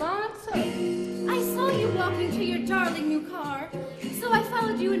comes Von Tuck. I saw you walking to your darling new car, so I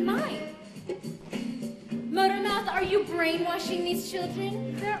followed you in mine. Motormouth, are you brainwashing these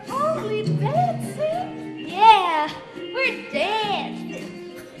children? They're only dancing. Yeah, we're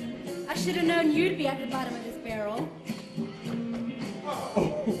dancing. I should have known you'd be at the bottom of this barrel.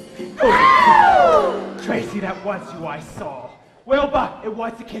 Tracy, that was you I saw. Wilbur, it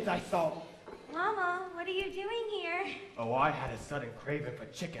was the kids I saw. Mama, what are you doing here? Oh, I had a sudden craving for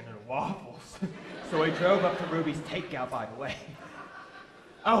chicken and waffles. So I drove up to Ruby's Takeout, by the way.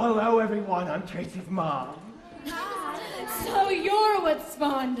 Oh, hello, everyone. I'm Tracy's mom. So you're what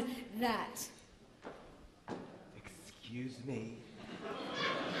spawned that. Excuse me.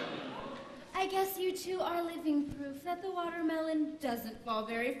 I guess you two are living proof that the watermelon doesn't fall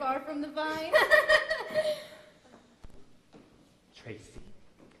very far from the vine. Tracy,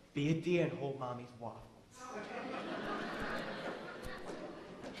 be a dear and hold Mommy's waffles.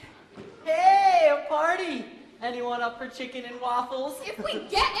 Hey, a party! Anyone up for chicken and waffles? If we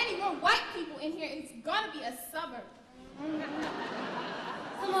get any more white people in here, it's gonna be a suburb.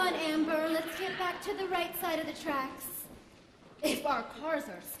 Come on, Amber, let's get back to the right side of the tracks. If our cars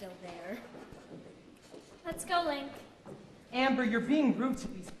are still there. Let's go, Link. Amber, you're being rude to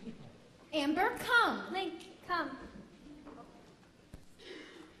these people. Amber, come. Link, come.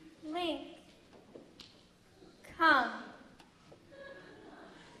 Link, come.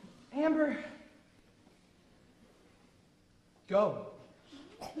 Amber, go.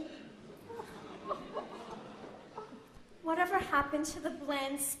 Whatever happened to the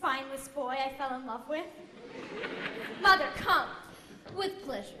bland, spineless boy I fell in love with? Mother, come. With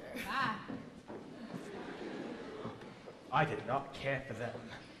pleasure. Bye. I did not care for them.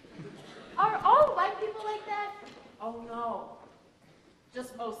 Are all white people like that? Oh no.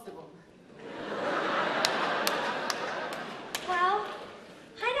 Just most of them. Well,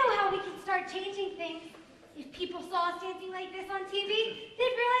 I know how we can start changing things. If people saw us dancing like this on TV,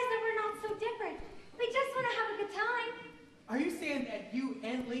 they'd realize that we're not so different. We just want to have a good time. Are you saying that you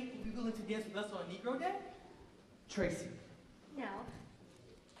and Link will be willing to dance with us on Negro Day? Tracy. No.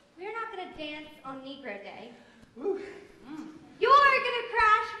 We're not going to dance on Negro Day. Ooh. You're going to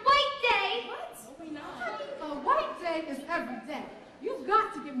crash White Day. What? No, we not. A white day is every day. You've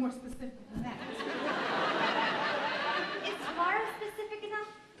got to get more specific than that. Is tomorrow specific enough?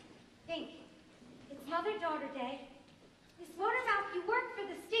 Think. It's Mother-Daughter Day. Miss Motormouth, you work for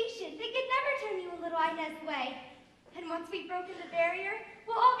the station. They could never turn you a little Inez way. And once we've broken the barrier,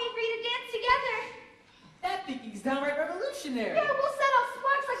 we'll all be free to dance together. That thinking's downright revolutionary. Yeah, we'll set off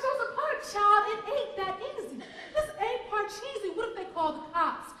sparks like those apart, child. It ain't that easy. This ain't part cheesy. What if they call the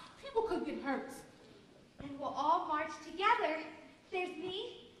cops? People could get hurt. And we'll all march together. There's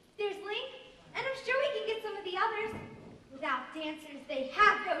me, there's Link, and I'm sure we can get some of the others. Without dancers, they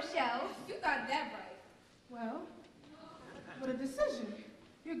have no show. You got that right. Well, what a decision.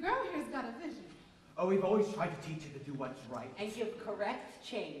 Your girl here's got a vision. Oh, we've always tried to teach you to do what's right. And give correct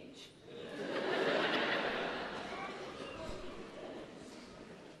change.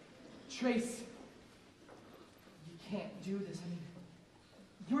 Trace, you can't do this. I mean,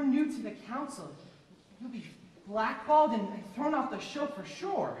 you're new to the council. You'll be blackballed and thrown off the show for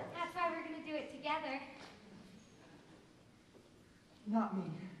sure. That's why we're going to do it together. Not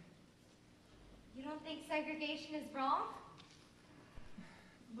me. You don't think segregation is wrong?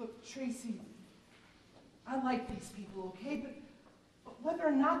 Look, Tracy, I like these people, okay? But whether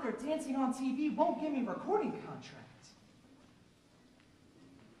or not they're dancing on TV won't give me a recording contract.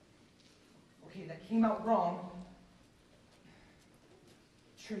 Okay, that came out wrong.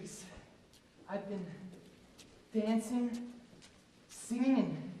 Trace, I've been dancing,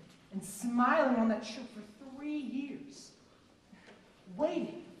 singing, and smiling on that show for 3 years.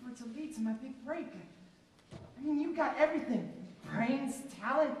 Waiting for it to lead to my big break. I mean, you got everything. Brains,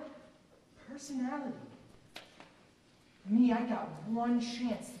 talent, personality. Me, I got one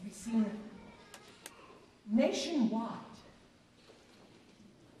chance to be seen nationwide.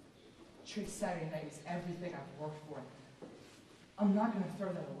 Trace, Saturday night is everything I've worked for. I'm not going to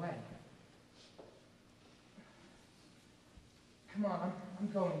throw that away. Come on, I'm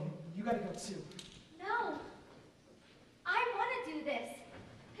going. You got to go too. No. I want to do this.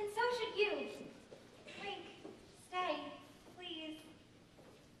 And so should you. Link, stay, please.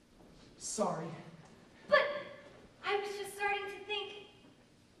 Sorry. But I was just starting to think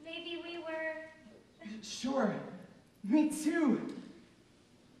maybe we were... Sure. Me too.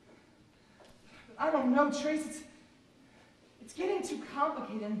 I don't know, Trace. It's getting too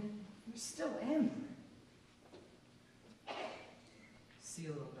complicated, and we still am. See you,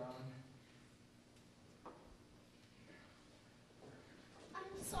 little darling.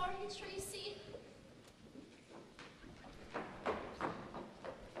 I'm sorry, Tracy.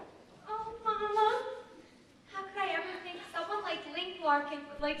 Oh, Mama. How could I ever think someone like Link Larkin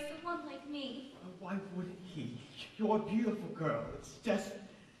would like someone like me? Why wouldn't he? You're a beautiful girl. It's just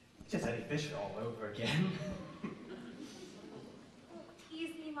Eddie Fisher all over again. Don't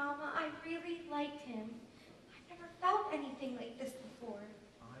tease me, Mama. I really liked him. I've never felt anything like this before.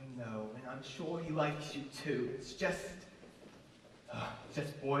 I know, and I'm sure he likes you too. It's just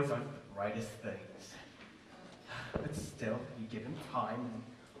boys aren't the brightest things. But still, you give him time, and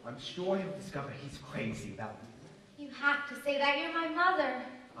I'm sure he'll discover he's crazy about you. You have to say that. You're my mother.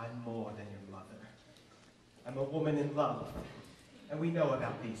 I'm more than your mother. I'm a woman in love, and we know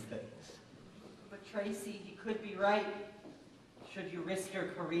about these things. But Tracy, he could be right. Should you risk your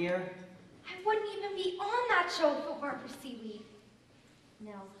career? I wouldn't even be on that show if it weren't for Seaweed.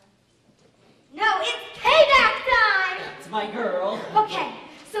 No. No, it's payback time! That's my girl. Okay,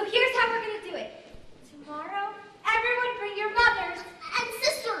 so here's how we're gonna do it. Tomorrow, everyone bring your mothers and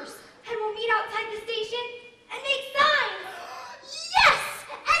sisters, and we'll meet outside the station and make signs. Yes!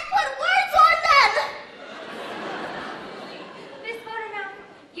 And put words on them! Miss Motormouth,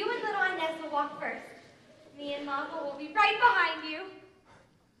 you and little Inez will walk first. Me and Mama will be right behind you.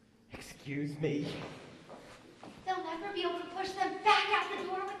 Excuse me. They'll never be able to push them back out the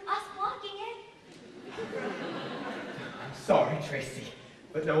door with us blocking it. I'm sorry, Tracy,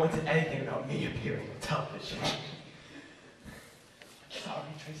 but no one said anything about me appearing on television.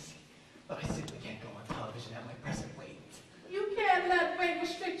 Sorry, Tracy, but I simply can't go on television at my present weight. You can't let weight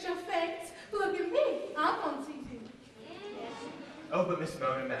restrict your fate. Look at me. I'm on TV. Oh, but Miss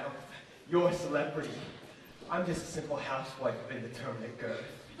Motormouth, you're a celebrity. I'm just a simple housewife of indeterminate girth.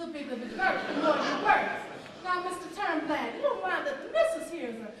 The bigger the girth, the more the worth. Now, Mr. Turnblad, you don't mind that the missus here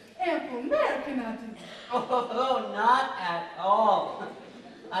is an Afro-American, I do. Oh, not at all.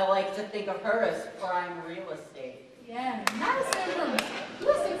 I like to think of her as prime real estate. Yeah, Madison Room.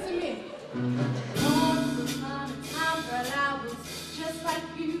 Listen to me. Once upon a time, but I was just like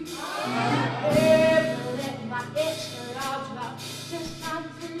you. Never let my extra large mouth just shine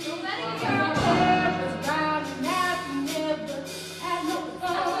through. Your hair was brown and happy, never had no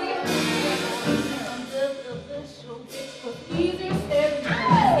fun. Under the showbiz was easier said than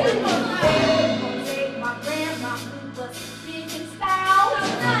done. It was bad, gonna take my grandma who was big in style.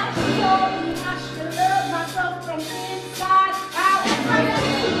 She told me I should love myself from inside out. I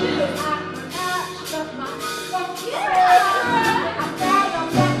shut my funky self. I found out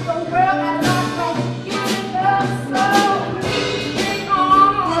that the world had lost from giving up so. Bring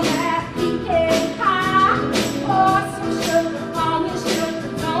on that weekend high. Pour some sugar on your sugar,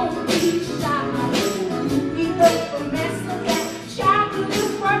 don't be shy. We look for mess of that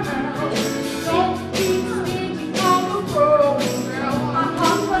chocolate world. Don't be stingy on the road, girl. I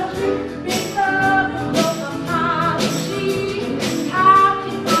offer you big love and love apology. How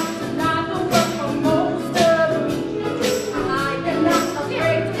can I deny the work for most of me? I am not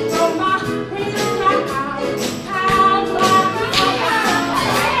afraid to throw my hands around. How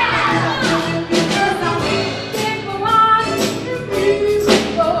because I'm big blind and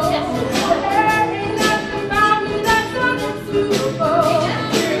beautiful. There ain't nothing about me that's unsuitable.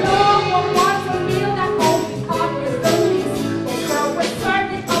 No one wants a meal that only conquers the least. But girl, we're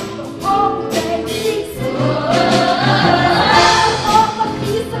serving up the whole day feast. Oh, a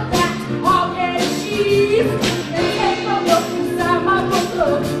piece of that all-day cheese. And take a look inside my book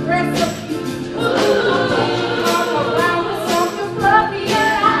of recipes. Come around with something fluffy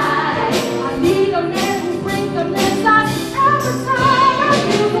and I need a man who brings the message every time I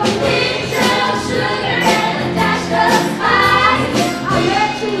use a pinch of sugar and a dash of spice. I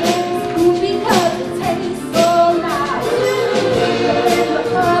let you in school because it tastes so nice. And the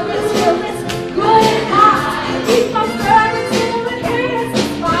club is till it's good and high. Keep on stirring till it hits the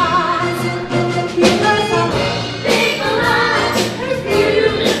spot. Because I'm big, alive, and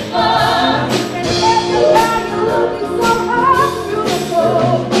beautiful. And everybody looking so beautiful.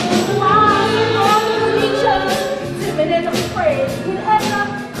 Why you all each other, timid and afraid? When Edna,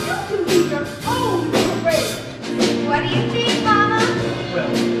 you can be your own parade. What do you think, Mama?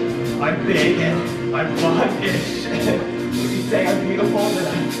 Well, I'm big and I'm blondish. If you say I'm beautiful, then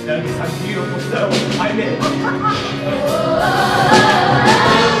I guess I'm beautiful, so I'm in.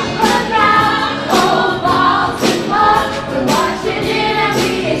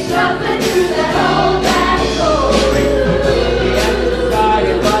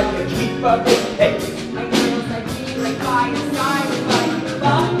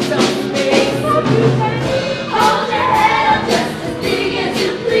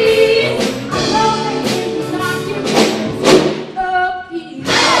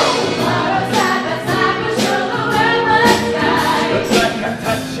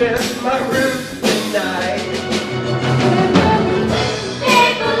 just my roof tonight.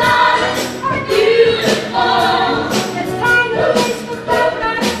 People are beautiful. It's time to waste the boat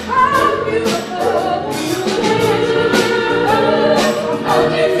on its how beautiful.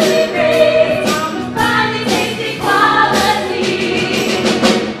 Only to be free from the finely tasting quality.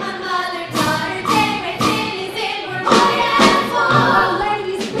 On Mother-daughter day, raisins in were white and full. A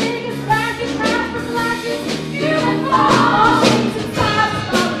lady's biggest basket, half the blackest, beautiful. Shapes and sizes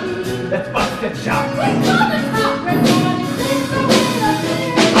of blue. Let's bust a shot. With all the top red wine, things are with us.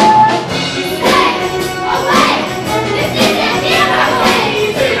 We're here to stay.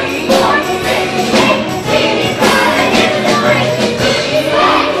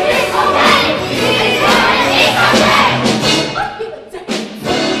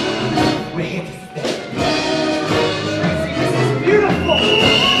 Tracy, this is beautiful.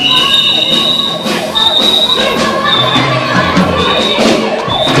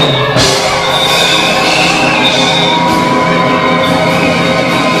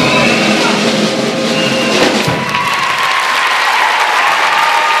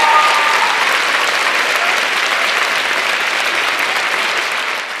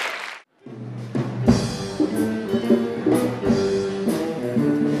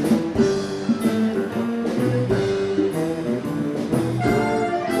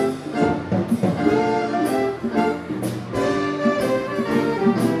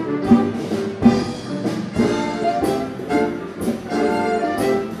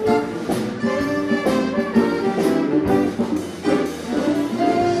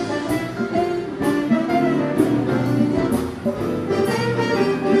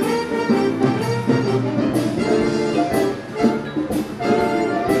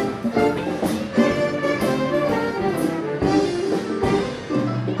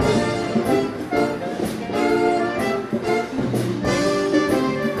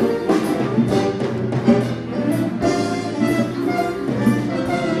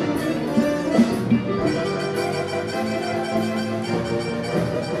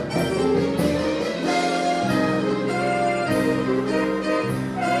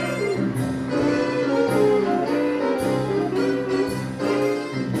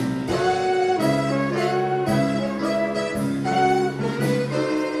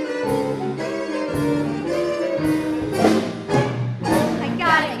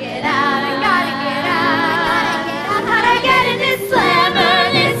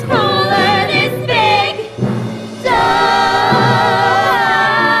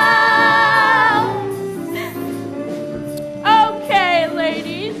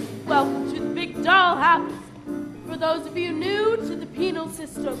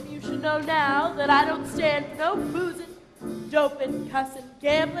 Doping, cussing,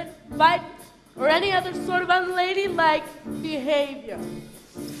 gambling, fighting, or any other sort of unladylike behavior.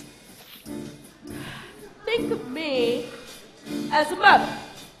 Think of me as a mother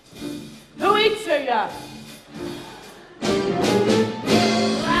who eats her young.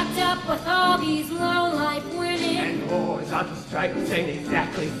 Wrapped up with all these low-life women. And whores on the stripes ain't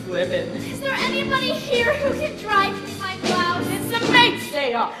exactly slimming. Is there anybody here who can dry my blouse? It's the mates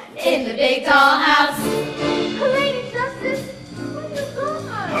they are. In the big dollhouse. Lady Justice, where you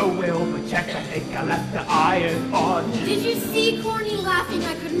gone? Oh, will, but check, I think I left the iron on. Did you see Corny laughing?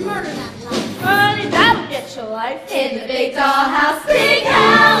 I could murder that laugh. Honey, that'll get your life. In the big dollhouse. Big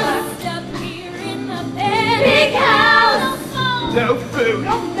house. Locked up here in the bed. Big house. No food.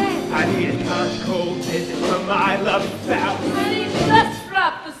 No man. I need a conch cold visit from my loved spouse. Honey, let's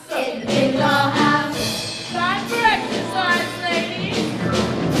drop the soap. In the big dollhouse. Time for exercise, ladies.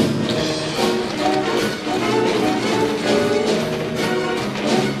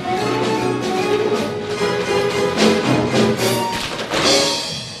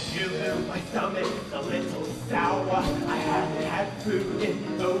 My stomach's a little sour. I haven't had food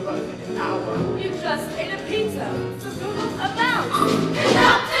in over an hour. You just ate a pizza. So Google a mouse. There's no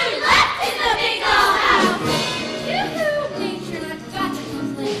food left in the big dollhouse. Yoo-hoo, nature, and I've got to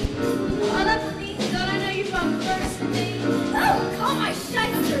complain. Oh, that's neat. Don't I know you from university? Oh, call my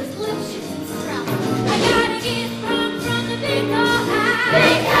shysters, lipshits and sprouts. I gotta get from the big dollhouse.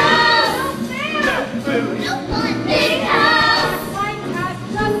 Big house. No food. No fun. Big house. White cat,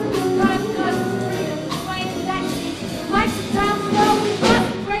 dust, run, dust, white that shit. Lights are down low, we must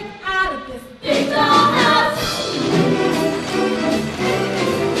break out of this Big dollhouse.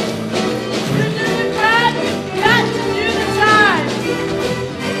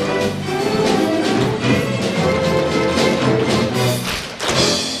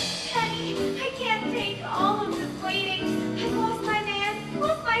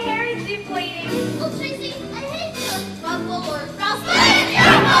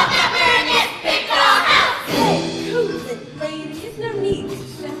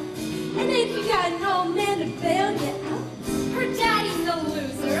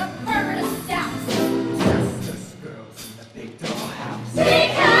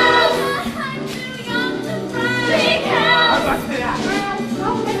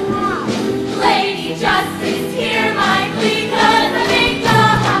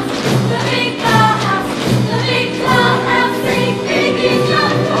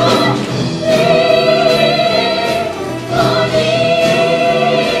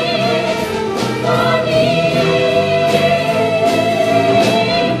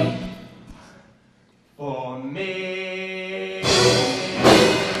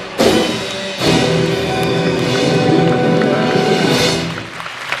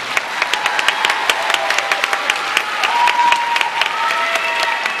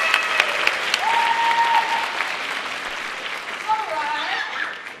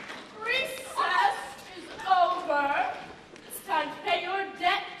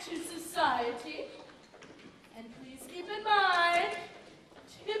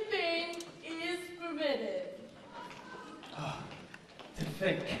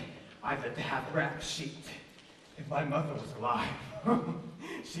 I'd let the half rap sheet. If my mother was alive,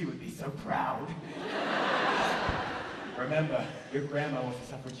 she would be so proud. Remember, your grandma was a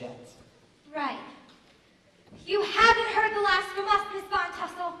suffragette. Right. You haven't heard the last from us, Miss Von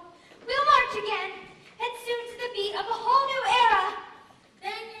Tussle. We'll march again, and soon to the beat of a whole new era.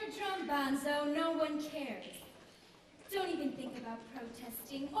 Bang your drum, Bonzo. No one cares. Don't even think about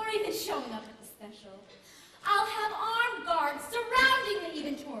protesting or even showing up at the special. I'll have armed guards surrounding the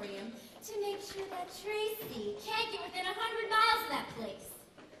eventorium to make sure that Tracy can't get within 100 miles of that place.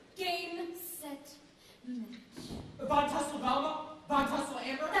 Game, set, match. Von Tussle Velma? Von Tussle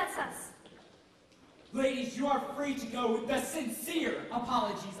Amber? That's us. Ladies, you are free to go with the sincere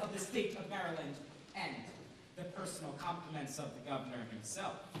apologies of the state of Maryland and the personal compliments of the governor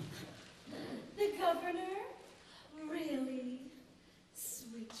himself. The governor? Really?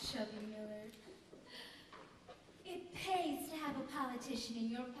 Sweet Chubby Miller. It pays to have a politician in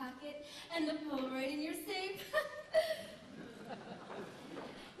your pocket and the Polaroid in your safe.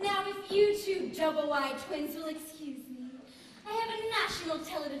 Now, if you two double-wide twins will excuse me, I have a national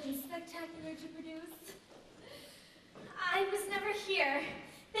television spectacular to produce. I was never here.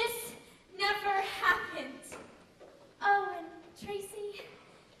 This never happened. Oh, and Tracy,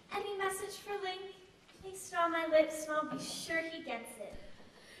 any message for Link? Placed it on my lips, and I'll be sure he gets it.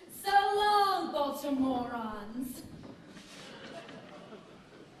 So long, Baltimoreans.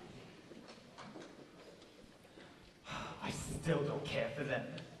 I still don't care for them.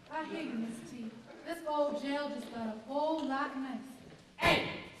 I hear you, Miss T. This old jail just got a whole lot nicer. Hey,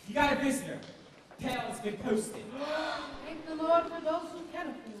 you got a visitor. Bail has been posted. Thank the Lord for those who can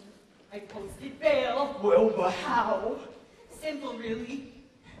afford it. I posted bail. Well, but how? Simple, really.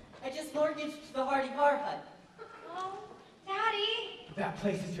 I just mortgaged the Hardy Bar Hut. Oh, Daddy. That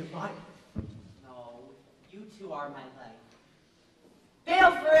place is your life. No, you two are my life.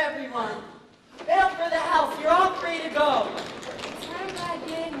 Bail for everyone. Bail for the house. You're all free to go. Time by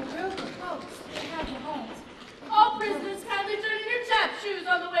game a real good folks to have your homes. All prisoners kindly turn in your tap shoes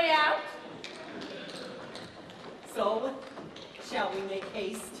on the way out. So, shall we make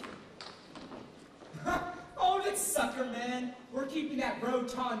haste? Oh, that sucker, man. We're keeping that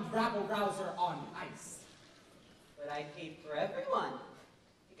rotund rabble-rouser on ice. But I paid for everyone.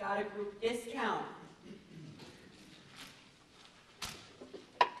 I got a group discount.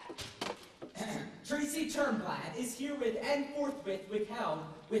 Tracy Turnblad is herewith and forthwith withheld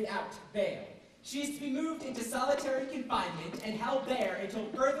without bail. She is to be moved into solitary confinement and held there until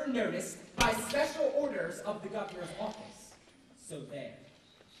further notice by special orders of the governor's office. So there.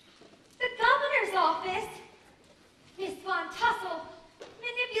 The governor's office? Miss Von Tussle,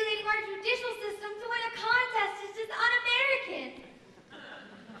 manipulating our judicial system to win a contest is just un-American.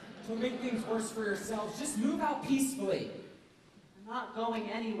 To make things worse for yourselves, just move out peacefully. I'm not going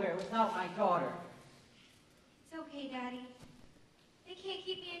anywhere without my daughter. It's okay, Daddy. They can't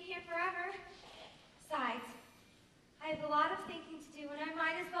keep me in here forever. Besides, I have a lot of thinking to do, and I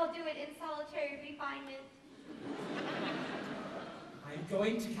might as well do it in solitary confinement. I'm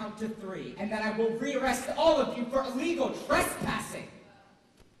going to count to 3, and then I will rearrest all of you for illegal trespassing.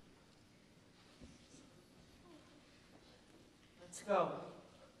 Let's go.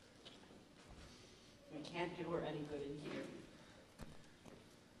 We can't do her any good in here.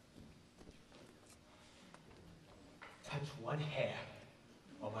 Touch one hair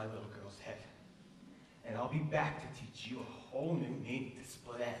on my little girl's head, and I'll be back to teach you a whole new meaning to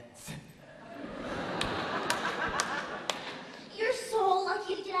split ends. You're so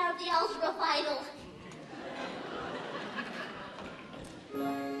lucky to get out of the algebra final.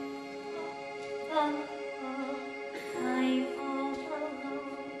 I'm all alone.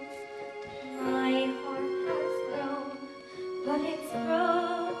 My heart has grown, but it's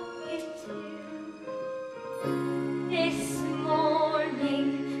broken too. This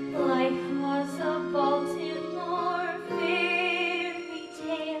morning, life was a Baltimore fairy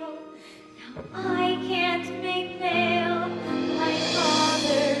tale,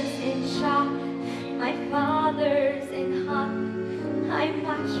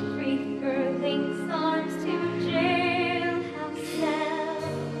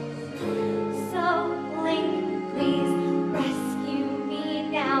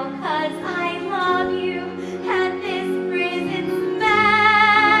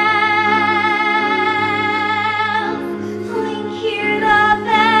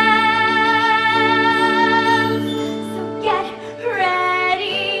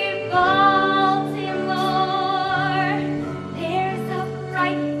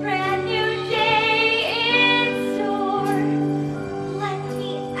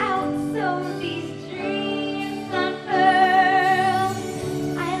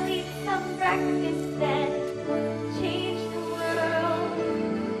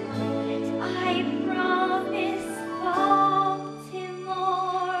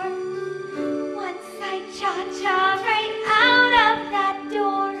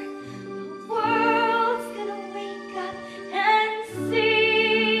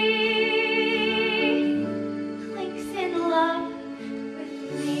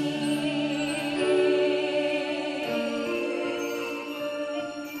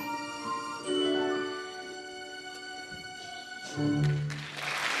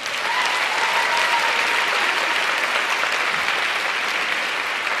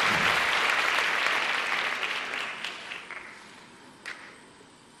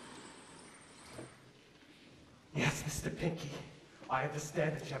 Yes, Mr. Pinky, I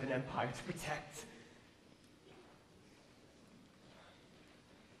understand that you have an empire to protect.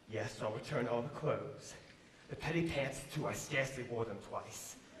 Yes, I'll return all the clothes. The petty pants, too, I scarcely wore them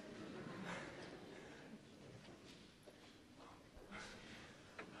twice.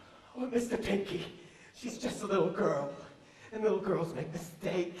 Oh, Mr. Pinky, she's just a little girl, and little girls make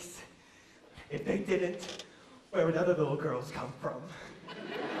mistakes. If they didn't, where would other little girls come from?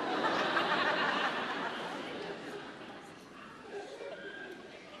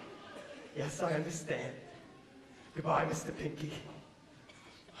 Yes, I understand. Goodbye, Mr. Pinky.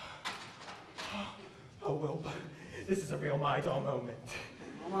 Oh, Wilbur, this is a real my-doll moment.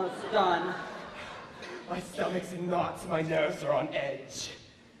 Almost done. My stomach's in knots, my nerves are on edge.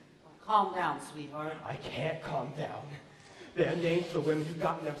 Calm down, sweetheart. I can't calm down. There are names for women who've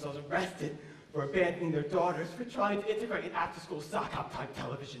gotten themselves arrested for abandoning their daughters for trying to integrate an after-school sock-hop-type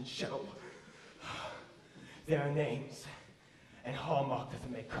television show. There are names, and Hallmark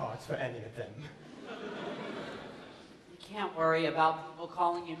doesn't make cards for any of them. You can't worry about people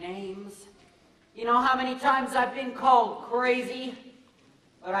calling you names. You know how many times I've been called crazy?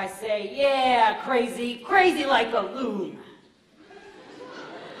 But I say, yeah, crazy, crazy like a loon.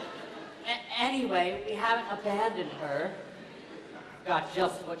 Anyway, we haven't abandoned her. Got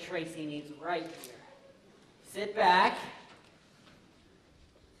just what Tracy needs right here. Sit back.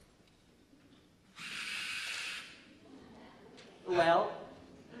 Well,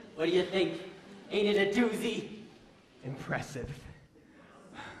 what do you think? Ain't it a doozy? Impressive.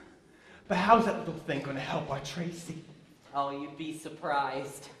 But how's that little thing gonna help our Tracy? Oh, you'd be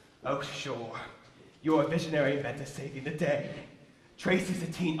surprised. Oh, sure. You're a visionary inventor saving the day. Tracy's a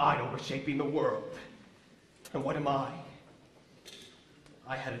teen idol reshaping the world. And what am I?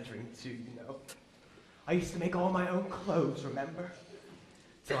 I had a dream too, you know. I used to make all my own clothes, remember?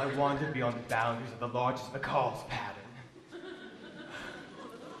 Till I wandered beyond the boundaries of the largest McCall's pattern.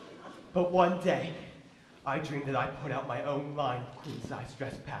 But one day, I dreamed that I'd put out my own line of queen-size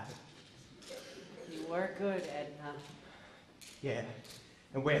dress patterns. You were good, Edna. Yeah,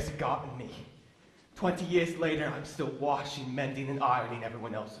 and where's it gotten me? 20 years later, I'm still washing, mending, and ironing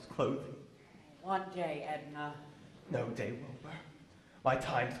everyone else's clothing. One day, Edna. No day, Wilbur. My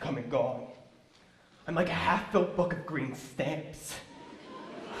time's come and gone. I'm like a half-filled book of green stamps.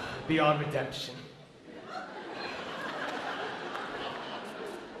 Beyond redemption.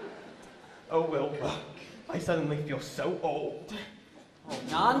 Oh, Wilbur, I suddenly feel so old. Oh,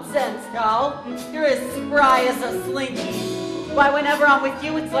 nonsense, doll. You're as spry as a slinky. Why, whenever I'm with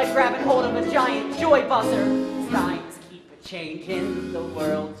you, it's like grabbing hold of a giant joy buzzer. Times keep a-changing, the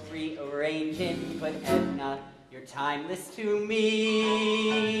world's rearranging, but Edna, you're timeless to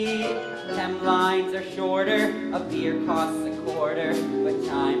me. Them lines are shorter, a beer costs a quarter, but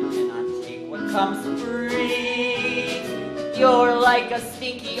time cannot take what comes free. You're like a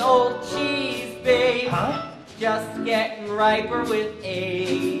stinky old cheese, babe. Huh? Just getting riper with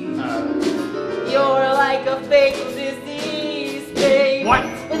age. You're like a fatal disease, babe. What?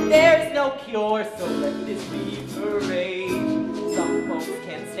 But there's no cure, so let this be parade. Some folks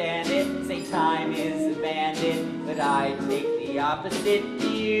can't stand it, say time is abandoned, but I take the opposite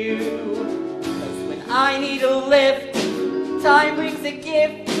view. 'Cause when I need a lift, time brings a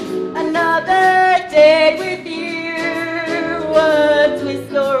gift, another day with you. A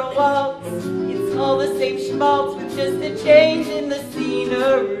twist or a waltz, it's all the same schmaltz with just a change in the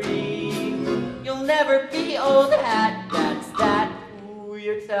scenery. You'll never be old hat, that's that. Ooh,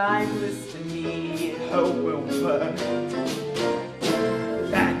 you're timeless to me. Oh, Wilbur.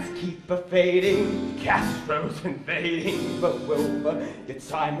 Bats keep a-fading, Castro's invading, but Wilbur, you're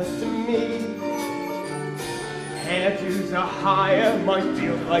timeless to me. Hairdos are higher, mine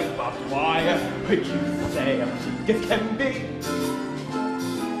feels like barbed wire, but you say I'm cheap as can be.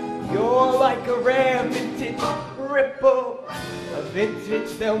 You're like a rare vintage ripple, a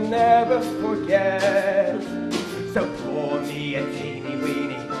vintage they'll never forget. So pour me a teeny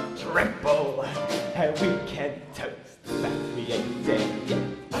weeny triple, and we can toast that we ain't dead yet.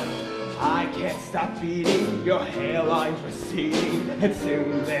 I can't stop beating, your hairline's receding, and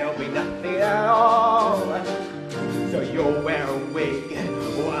soon there'll be nothing at all. So you'll wear a wig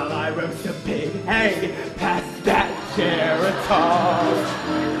while I roast a pig. Hang past that Geritol.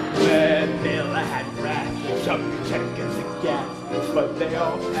 Vanilla had wrath, chubby checkers and gas, but they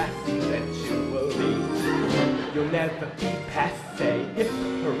all pass eventually. You'll never be passe, hip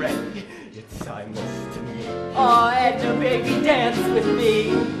hooray, it's timeless to me. Oh, Edna, baby, dance with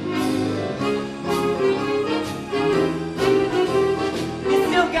me. You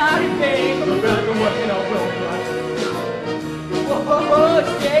still got it, babe. I'm really working on Will Run.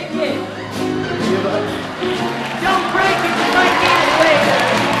 Whoa, shake it. Don't break it, you might need it later.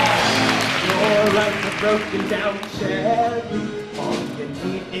 You're like a broken down chair. All you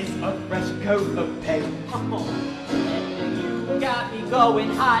need is a fresh coat of paint. And you got me going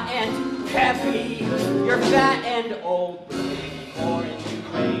hot and heavy. You're fat and old, or in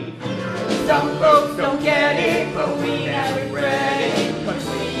Ukraine. Some folks don't get it, but we have it ready. 'Cause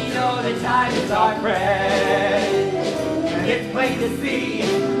we know the time is our friend. And it's plain to see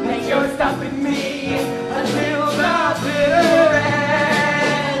that you're stuck with me until the bitter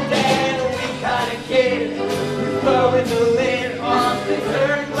end. And we kinda kid, blowing the lid off the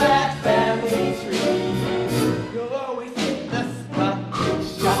third glass family tree. You'll always hit the spot,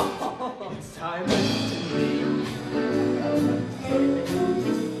 shot. It's timeless to me.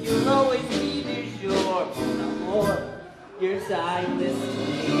 You'll always be du jour, or you're timeless to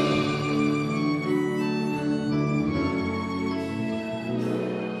me.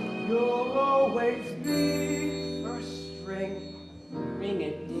 You'll always be first string,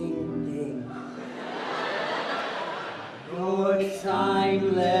 ring-a-ding-ding. You're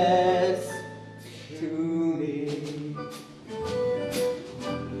timeless to me.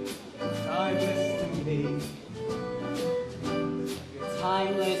 Timeless to me. You're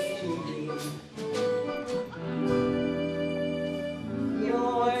timeless to me.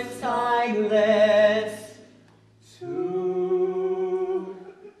 You're timeless to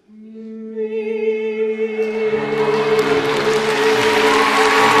me.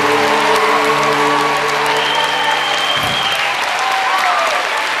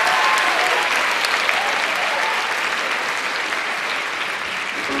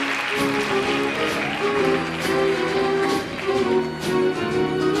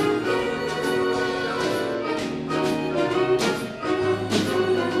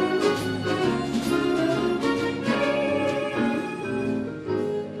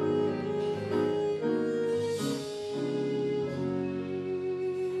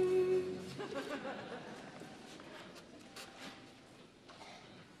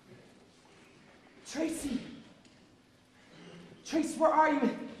 Tracy! Trace, where are you?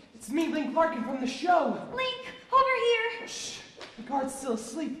 It's me, Link Larkin from the show. Link, over here. Shh, the guard's still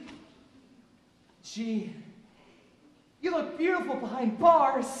asleep. Gee, you look beautiful behind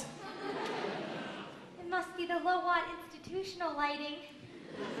bars. It must be the low-watt institutional lighting.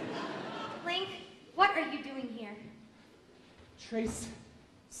 Link, what are you doing here? Trace,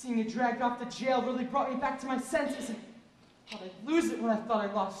 seeing you dragged off to jail really brought me back to my senses. I thought I'd lose it when I thought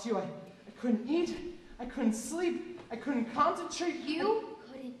I lost you. I couldn't eat, I couldn't sleep, I couldn't concentrate. You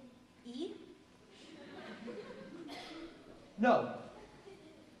couldn't eat? No.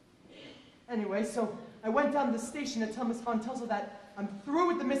 Anyway, so I went down to the station to tell Miss Von Tussle that I'm through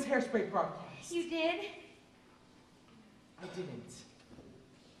with the Miss Hairspray broadcast. You did? I didn't.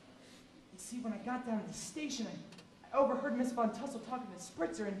 You see, when I got down to the station, I overheard Miss Von Tussle talking to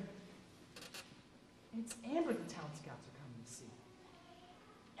Spritzer, and it's Amber the town scouts are coming to see.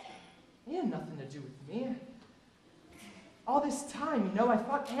 It had nothing to do with me. All this time, you know, I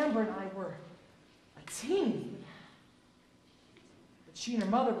thought Amber and I were a team. But she and her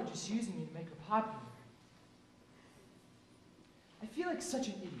mother were just using me to make her popular. I feel like such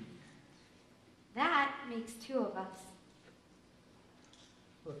an idiot. That makes two of us.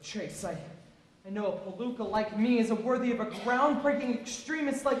 Look, Trace, I know a palooka like me isn't worthy of a groundbreaking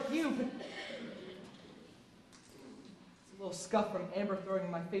extremist like you, but it's a little scuff from Amber throwing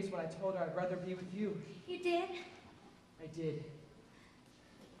in my face when I told her I'd rather be with you. You did? I did.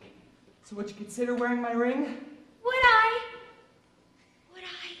 So would you consider wearing my ring? Would I? Would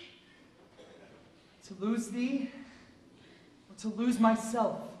I? To lose thee, or to lose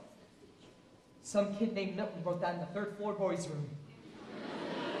myself? Some kid named Milton wrote that in the third floor boys' room.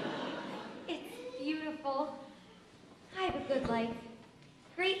 It's beautiful. I have a good life.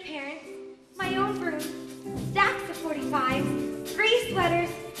 Great parents, my own room, stacks of 45s, gray sweaters,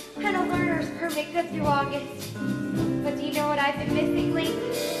 and a learner's permit good through August. But do you know what I've been missing, Link?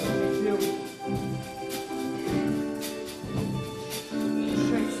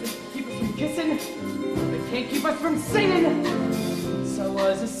 Trace, keep us from kissing. They can't keep us from singing. So I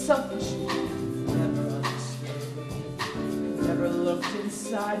was a selfish, never understood. Never looked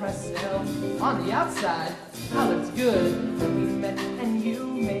inside myself. On the outside, I looked good when we met, and you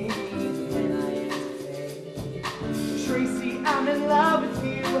made me the man I am today. Tracy, I'm in love with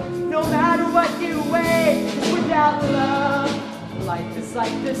you, no matter what you weigh. Without love, Life is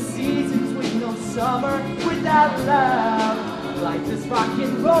like the seasons with no summer without love. Life is rock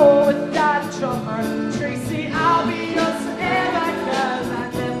and roll without a drummer. Tracy, I'll be yours forever, 'cause I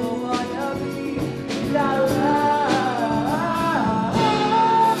never wanna be without love.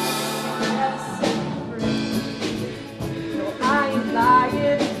 Never set me free. No, I ain't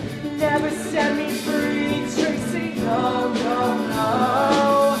lying. Never set me free, Tracy. No, no, no.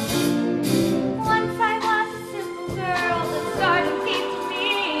 Once I was a simple girl that started came to me,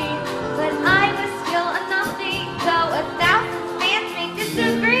 but I was still a nothing, though 1,000 fans may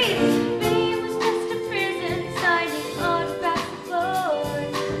disagree. Maybe it was just a prison signing autographs the floor.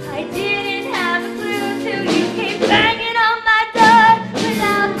 I didn't have a clue till you came banging on my door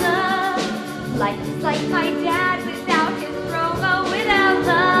without love. Life is like my dad without his promo, without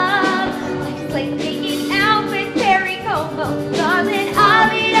love. Life's like making out with Perry Como. Darling, I'll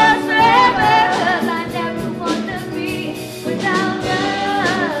be yours forever, 'cause I never wanna be without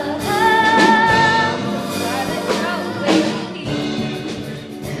love. Darling, don't wait for me.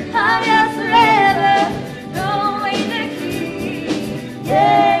 I'm yours forever, don't wait the key.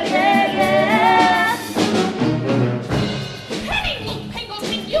 Yeah, yeah, yeah. Penny Lou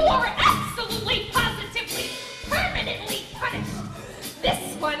Pingleton, you are absolutely, positively, permanently punished. This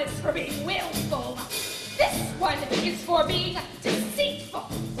one is for being willful. This one is for being deceitful.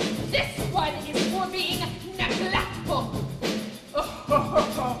 This one is for being neglectful.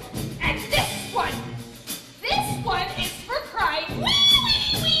 And this one is for crying wee,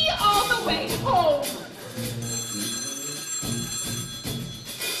 wee, wee all the way home.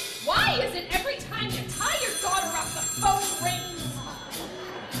 Why is it every time you tie your daughter up, the phone rings?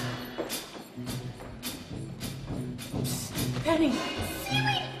 Penny,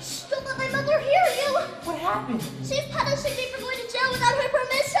 Seaweed! Shh, don't let my mother hear you! what happened? She's punishing me for going to jail without her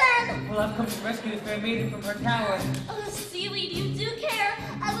permission! Well, I've come to rescue this fair maiden from her tower. Oh, Seaweed, you do care.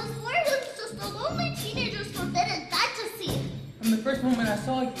 I was worried it was just a lonely teenager's forbidden fantasy. From the first moment I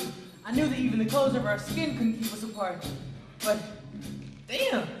saw you, I knew that even the clothes of our skin couldn't keep us apart. But,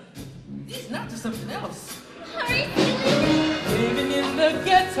 damn, these nuts are something else. Hurry, Seaweed! Living in the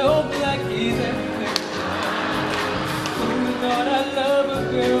ghetto like he's everything. Who thought I love a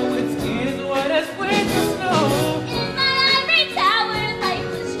girl with skin as white as winter snow? In my ivory tower, life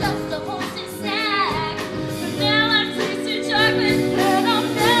was just a wholesome snack. But now I'm twisted chocolate, and I'm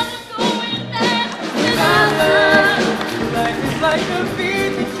never going back without love. Life is like a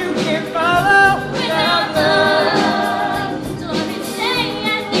beat that you can't follow Without love. Don't stay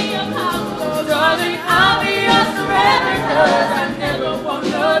at the Apollo. Darling, I'll be yours forever, 'cause I never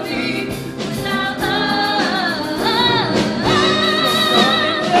wanna be Without love.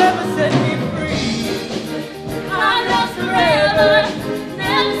 never set me free. I'm yours forever.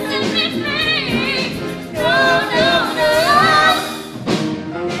 Never set me free. No, no, no.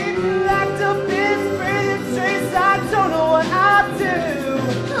 If you locked up this prison trace, I don't know what I'll do.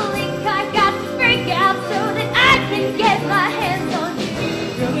 Link, I've got to break out so that I can get my hands on you.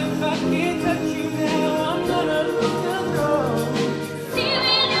 Girl, if I can't touch you now, I'm gonna lose control.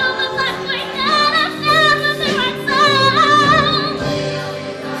 Seaweed, you look like my dad. I've never been my soul.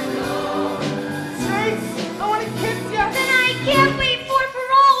 Trace, I wanna kiss you. Then I can't wait for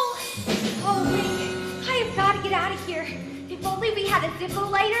parole. Oh, Link, I have got to get out of here. If only we had a Zippo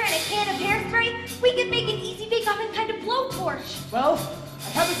lighter and a can of hairspray, we could make an easy bake oven kind of blowtorch. Well, I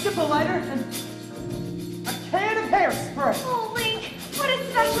have a Zippo lighter and a can of hairspray. Oh, Link, what a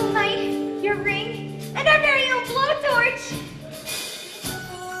special night. Your ring and our very own blowtorch.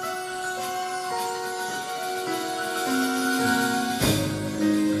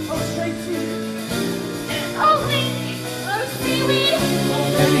 Oh, Tracy. Oh, Link. Oh, Seaweed.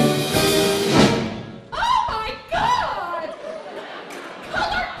 Oh my God!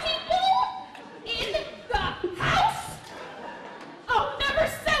 Colored people in the house? I'll never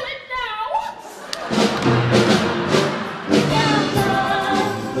sell it now!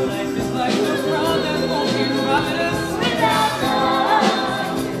 Life is like the ground that won't be promised. Without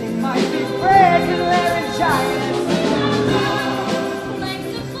love. It might be fragile and giant.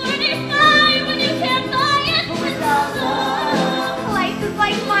 Life's a 45 when you can't buy it. Without love. Life is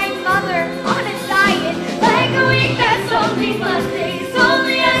like my mother on a diet. Like a week that's only Mondays.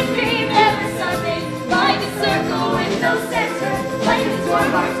 Only ice cream every Sunday. Like a circle with no center. Like a door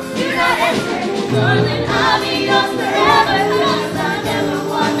marked, do not enter. Darling, I'll be yours forever. 'Cause I never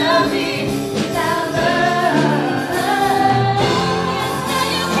wanna be without love. Yes, now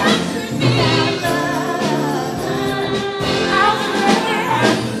you captured me. Without love. I'll surrender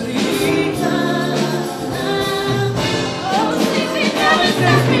happily. Oh, sleepy never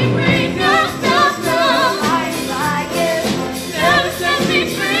set me free. No, no, no. I like it. Never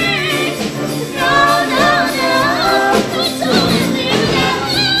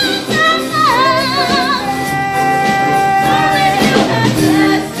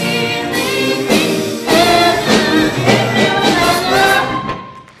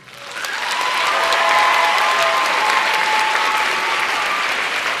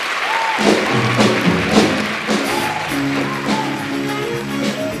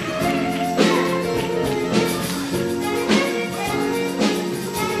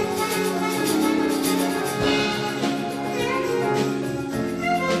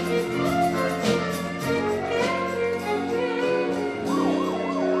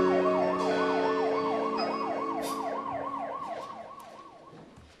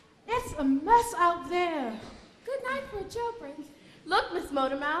It's a mess out there. Good night for a jailbreak. Look, Miss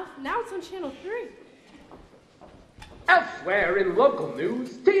Motormouth, now it's on Channel 3. Elsewhere in local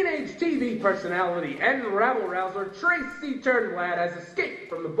news, teenage TV personality and rabble-rouser Tracy Turnblad has escaped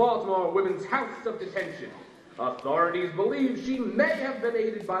from the Baltimore Women's House of Detention. Authorities believe she may have been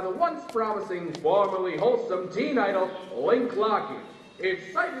aided by the once promising, formerly wholesome teen idol, Link Lockett.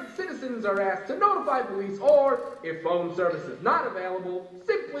 Excited citizens are asked to notify police or, if phone service is not available,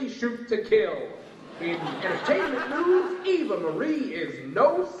 simply shoot to kill. In entertainment news, Eva Marie is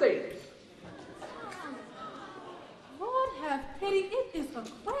no saint. Lord have pity, it is a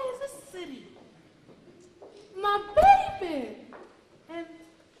crazy city. My baby! And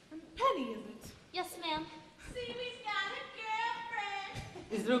Penny, is it? Yes, ma'am. Stevie's got a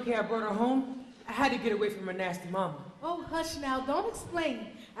girlfriend. Is it okay I brought her home? I had to get away from her nasty mama. Oh, hush now, don't explain.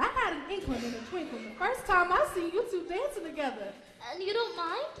 I had an inkling in a twinkle the first time I see you two dancing together. And you don't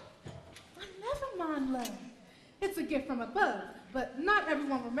mind? I never mind love. It's a gift from above, but not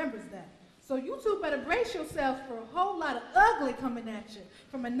everyone remembers that. So you two better brace yourselves for a whole lot of ugly coming at you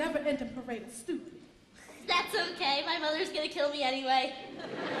from a never-ending parade of stupid. That's okay. My mother's gonna kill me anyway.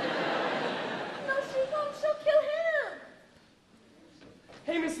 No, she won't. She'll kill him.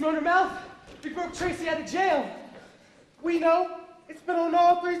 Hey, Miss Motormouth, we broke Tracy out of jail. We know. It's been on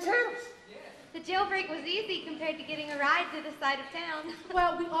all 3 channels. The jailbreak was easy compared to getting a ride to the side of town.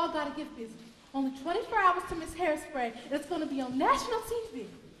 Well, we all gotta get busy. Only 24 hours to Miss Hairspray, and it's gonna be on national TV.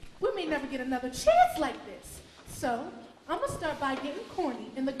 We may never get another chance like this. So, I'm gonna start by getting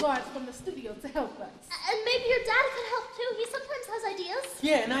corny in the guards from the studio to help us. And maybe your dad could help too. He sometimes has ideas.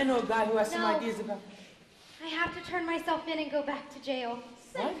 Yeah, and I know a guy who has some No. ideas about... I have to turn myself in and go back to jail.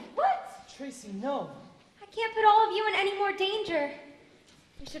 What? What? Tracy, no. I can't put all of you in any more danger.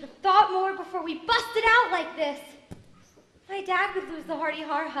 We should have thought more before we busted out like this. My dad would lose the Hardy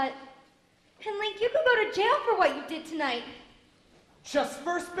Har Hut. And Link, you could go to jail for what you did tonight. Just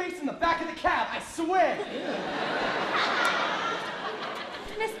first base in the back of the cab, I swear.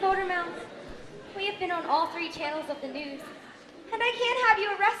 Miss Motormouth, we have been on all 3 channels of the news, and I can't have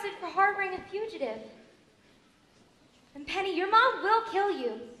you arrested for harboring a fugitive. And Penny, your mom will kill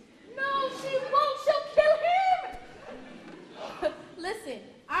you. No, she won't. She'll kill him. Listen,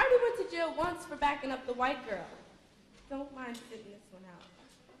 I already went to jail once for backing up the white girl. Don't mind sitting this one out.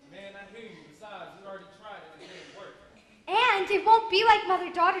 Man, I hear you. Besides, you already tried it and it didn't work. And it won't be like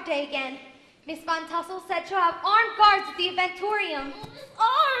Mother-Daughter Day again. Miss Von Tussle said she'll have armed guards at the eventorium.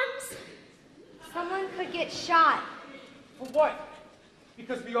 Arms! Someone could get shot. For what?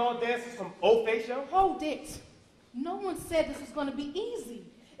 Because we all danced some old face show? Hold it. No one said this was going to be easy.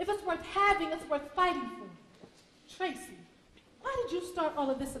 If it's worth having, it's worth fighting for. Tracy, why did you start all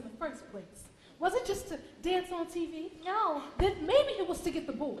of this in the first place? Was it just to dance on TV? No. Then maybe it was to get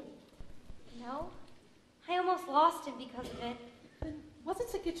the boy. No. I almost lost him because of it. Then was it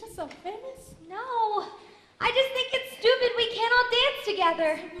to get yourself famous? No. I just think it's stupid we can't all dance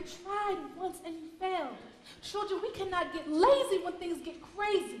together. So you tried once and you failed. Children, we cannot get lazy when things get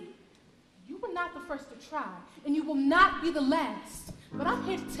crazy. You were not the first to try, and you will not be the last. But I'm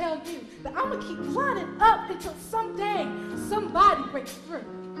here to tell you that I'm going to keep lining up until someday somebody breaks through.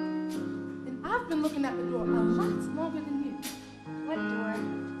 And I've been looking at the door a lot longer than you. What door?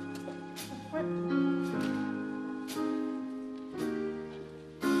 The front door.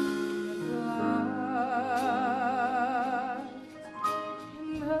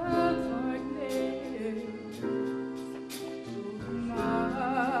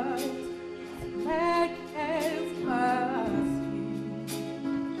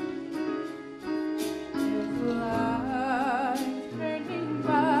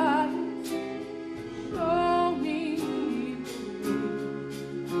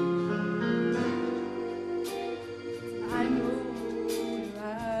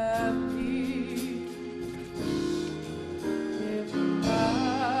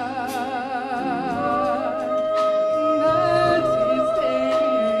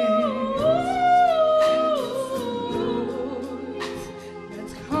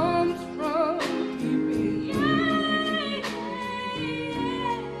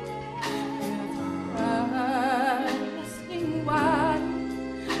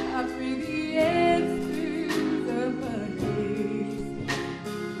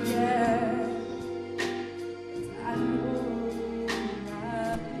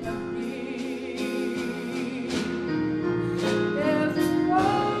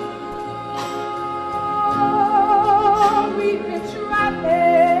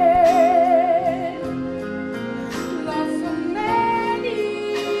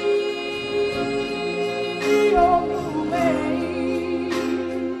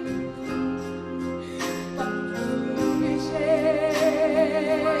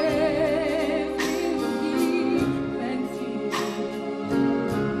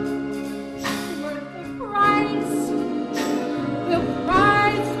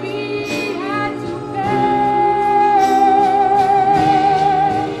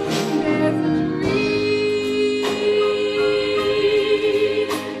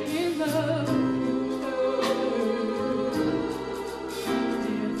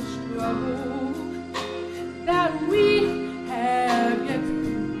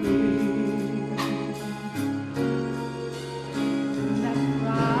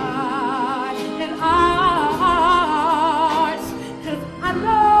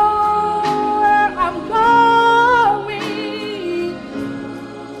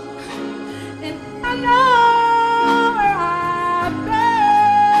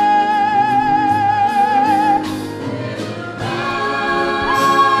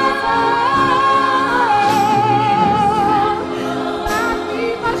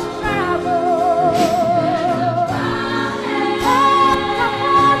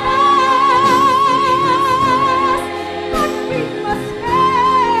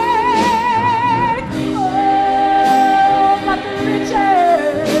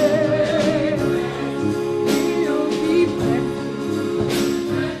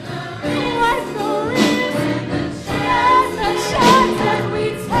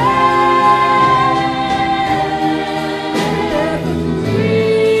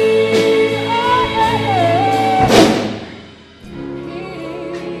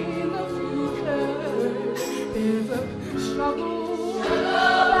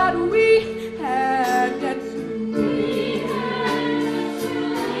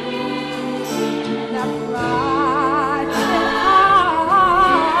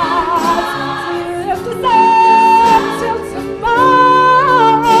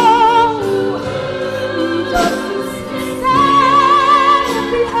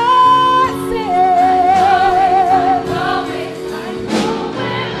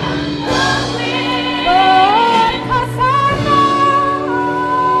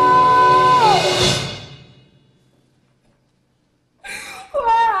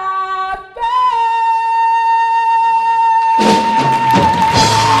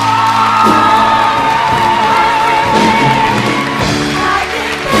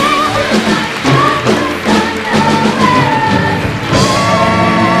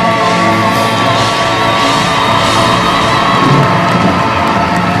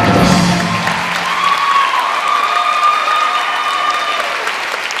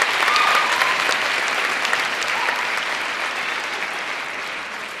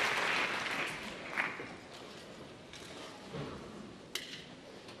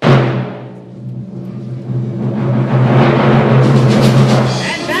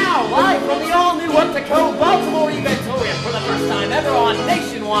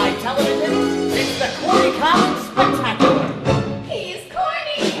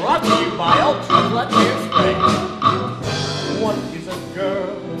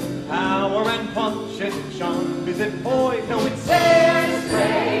 girl. Power and punch, is it charm, is it poise? No, it's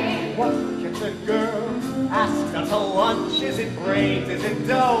hairspray. What gets a girl asked out to lunch? Is it brains, is it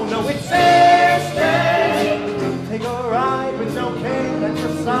dough? No, it's hairspray. Take a ride with no cane at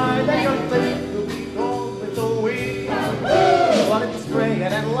your side, and your face will be gold with the wind. Want it to spray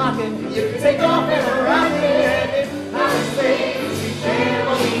and then lock it. You can take off in a rocket, and if I say you can't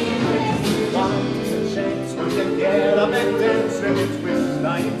believe it, want a chance we can get up and dance, and it's twist,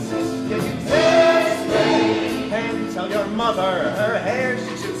 I insist. Yeah, you hairspray, and tell your mother her hair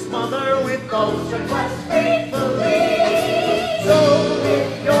she should smother with those requests faithfully. So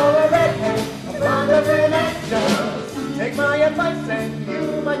if you're a redhead, a blonde or brunette, just take my advice and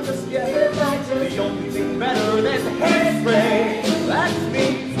you might just get the only thing better than hairspray. That's me.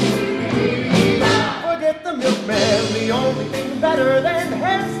 Forget the milkman, the only thing better than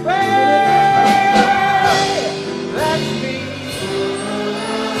hairspray. That's me.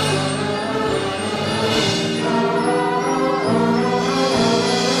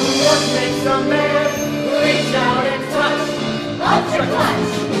 What makes a man reach out and touch? Ultra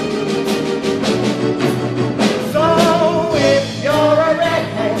clutch. So if you're a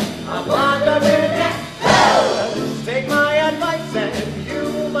redhead, a blonde or brunette, take my advice and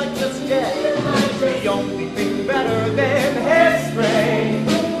you might just get the only thing better than hairspray.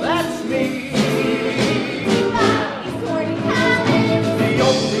 That's me. The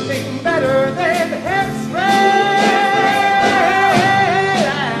only thing better than hairspray.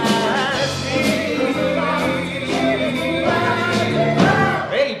 That's me.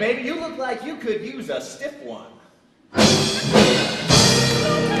 Hey, baby, you look like you could use a stiff one.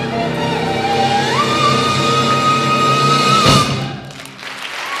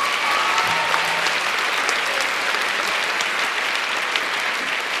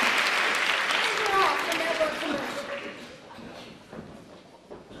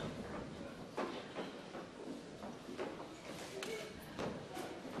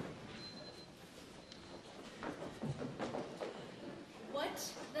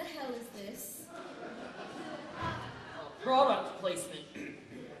 What the hell is this? Product placement.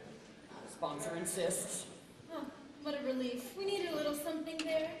 Sponsor insists. Oh, what a relief. We need a little something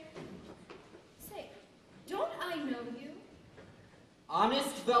there. Say, don't I know you?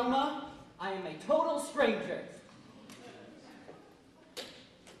 Honest, Velma, I am a total stranger.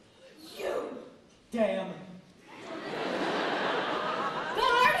 You! Damn.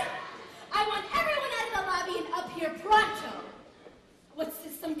 Guard! I want everyone out of the lobby and up here pronto. What's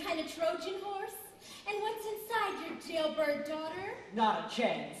this, some kind of Trojan horse? And what's inside your jailbird daughter? Not a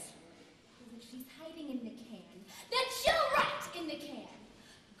chance. If she's hiding in the can, then she'll rot in the can.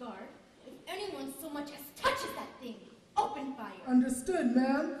 Guard, if anyone so much as touches that thing, open fire. Understood,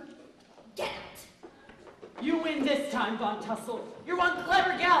 ma'am. Get out. You win this time, Von Tussle. You're one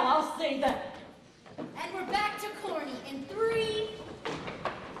clever gal, I'll say that. And we're back to Corny in 3.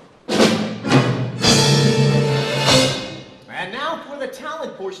 And now for the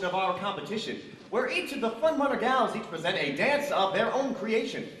talent portion of our competition, where each of the Fun Runner gals each present a dance of their own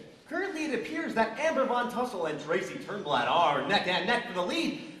creation. Currently, it appears that Amber Von Tussle and Tracy Turnblad are neck and neck for the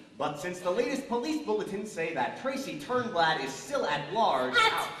lead. But since the latest police bulletins say that Tracy Turnblad is still at large,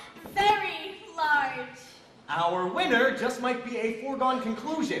 Very large. our winner just might be a foregone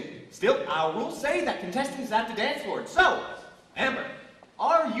conclusion. Still, our rules say that contestants have to dance for it. So, Amber,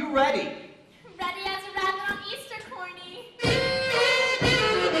 are you ready? Ready as a rabbit on Easter, Corny.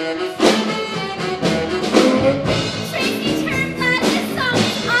 Tracy Turnblad, this song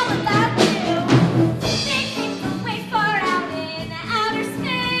is all about you. They came from way far out in outer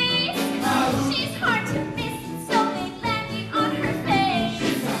space. She's hard to miss, so they landed on her face.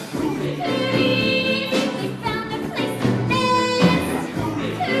 Cooties, we found a place to nest.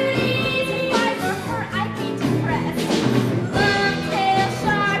 Cooties, if I were her, I'd be depressed. Long tail,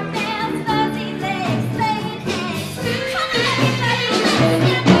 sharp nails, fuzzy legs.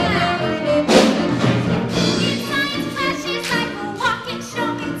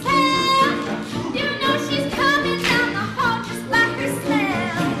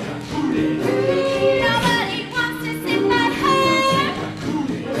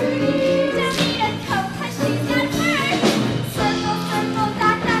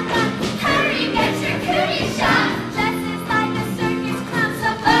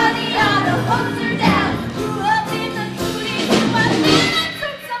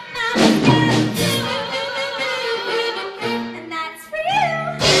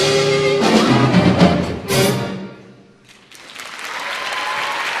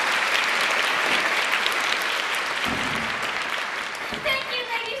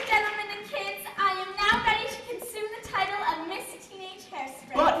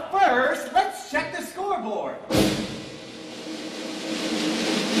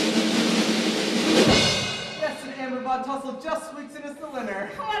 council just squeaks in as the winner.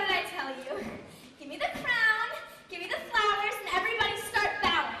 What did I tell you? Give me the crown, give me the flowers, and everybody start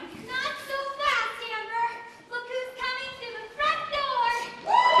bowing. Not so fast, Amber. Look who's coming to the front door.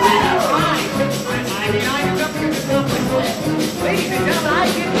 Ladies and gentlemen, I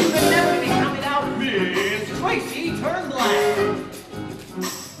give you the never to be counted out, Miss Tracy Turnblad.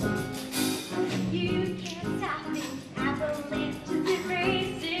 You can't stop me. Avalanches and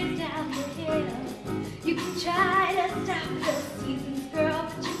races down the hill. You can try to stop the seasons, girl,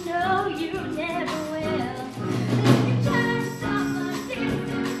 but you know you never will. And you can try to stop my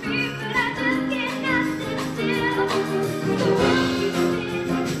dancing feet, but I just cannot sit still. The world keeps spinning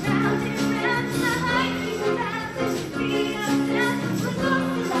round and round, and my heart keeps bouncing, feet up down. We're lost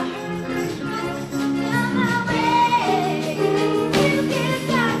in our hurt, down my way. You can't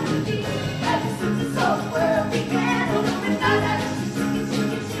stop me. Ever since this whole world began, I never thought I'd shimmy,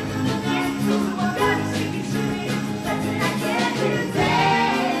 shimmy, shimmy the dance. So I gotta shimmy, shimmy, that's what I can today.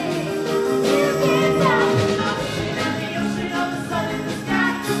 You can't stop me. On the sea, on the ocean, on the sun, in the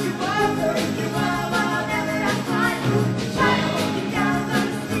sky. You are worth you are, I'll never have time. Try to hold you down, but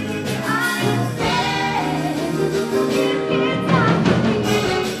it's still in your eyes. Say, you can't stop me.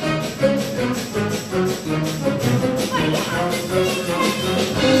 Why you have to sing,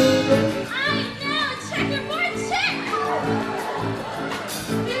 hey? I am now a checkerboard chick.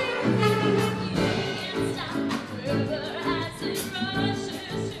 You can't stop the river as it rushes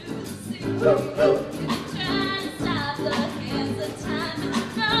to the sea. You can try to stop the hands of time, and you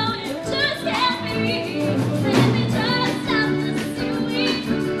know it just can't be. Let me try to stop the seaweed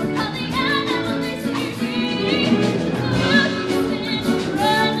from coming out of the sea. The world keeps spinning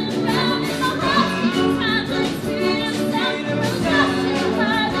round and round, and my heart keeps pounding sweet and sound. We're lost in the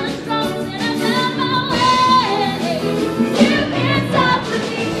wild and strong, and I got my way. You can't stop the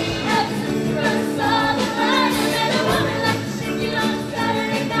beat. Ever since the first saw the light, I met a woman like to shake it on a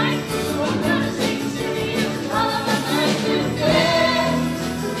Saturday night. So I'm gonna shake it, shimmy it with all of my might today.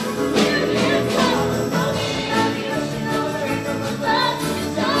 You can't stop the motion on the ocean, on the river of love. You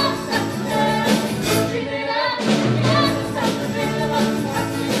don't stop the dance. Dream it up. You can't stop the rhythm of the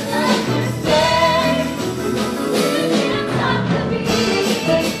heart in love. You say you can't stop the beat.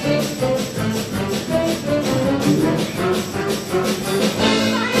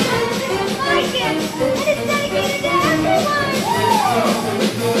 My gift, and it's dedicated to everyone.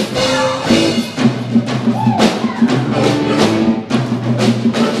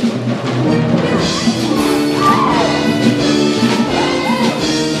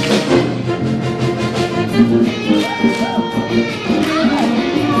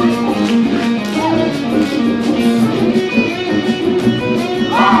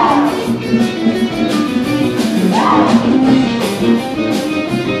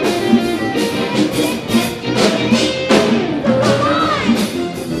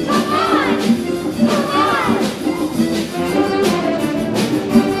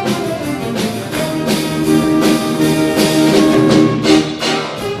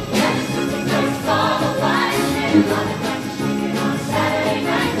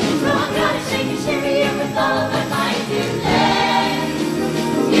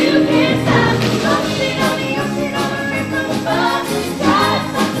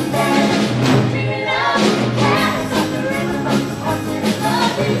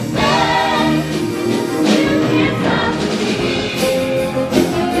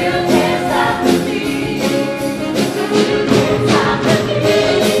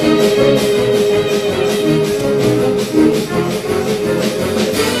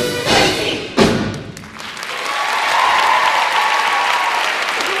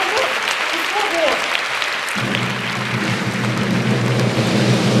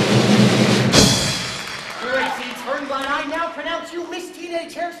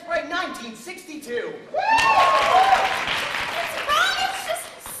 Hairspray 1962. It's wrong. It's just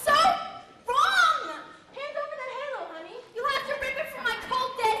so wrong. Hand over that halo, honey. You'll have to rip it from my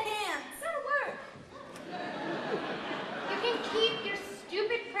cold, dead hands. That'll work. You can keep your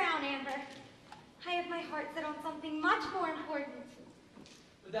stupid crown, Amber. I have my heart set on something much more important.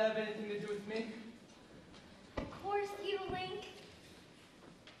 Would that have anything to do with me? Of course you, Link.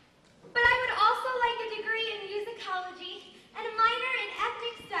 But I would also like a degree in musicology and a minor in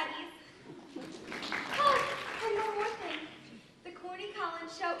ethnic studies. Oh, and one more thing. The Corny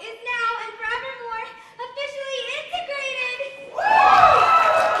Collins show is now and forevermore officially integrated! Woo!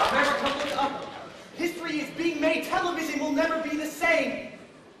 America, look up. History is being made. Television will never be the same.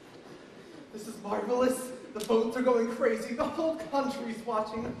 This is marvelous. The votes are going crazy. The whole country's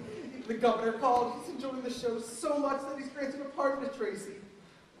watching. The governor called. He's enjoying the show so much that he's granted a pardon to Tracy.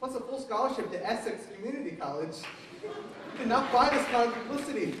 plus a full scholarship to Essex Community College. You cannot buy this kind of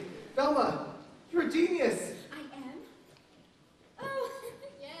publicity. Velma, you're a genius. I am? Oh,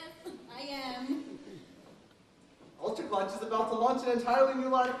 yes, I am. Ultra Clutch is about to launch an entirely new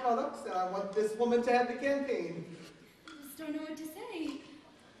line of products, and I want this woman to head the campaign. I just don't know what to say.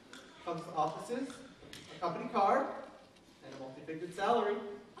 Comes to offices, a company card, and a multi-figured salary.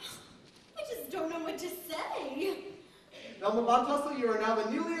 I just don't know what to say. Velma Von Tussle, you are now the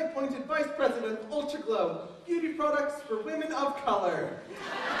newly appointed Vice President of Ultra Glow, beauty products for women of color.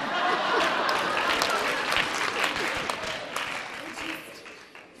 I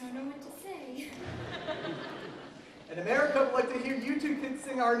don't know what to say. And America would like to hear you two kids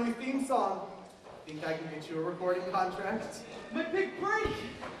sing our new theme song. Think I can get you a recording contract? My big break!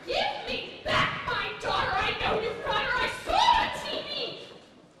 Give me back my daughter! I know you've got her! I saw it on TV!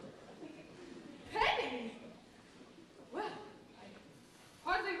 Penny! Well, I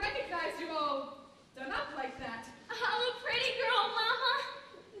hardly recognize you all done up like that. I'm a pretty girl, Mama.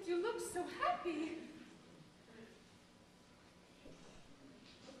 And you look so happy.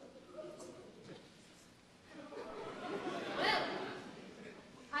 Well,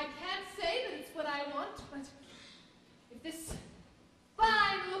 I can't say that it's what I want, but if this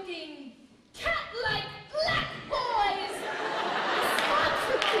fine-looking, cat-like black boys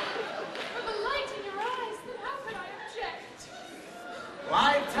responsible for the light in your eyes, then how can I object?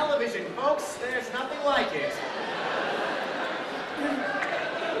 Live television, folks. There's nothing like it.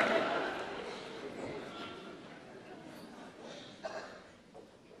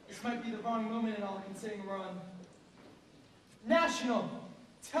 This might be the wrong moment in all considering we're on national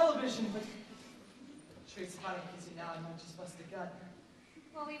television, but Trace, if I don't kiss you now, I might just bust a gut.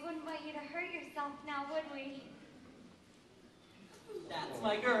 Well, we wouldn't want you to hurt yourself now, would we? That's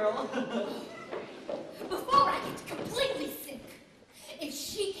my girl. Before I get completely sick, if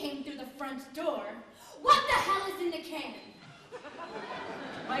she came through the front door, what the hell is in the can?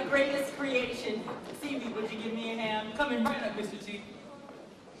 My greatest creation. Stevie, would you give me a hand? Coming right up, Mr. T.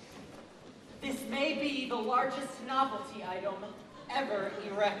 This may be the largest novelty item ever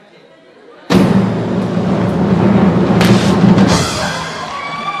erected.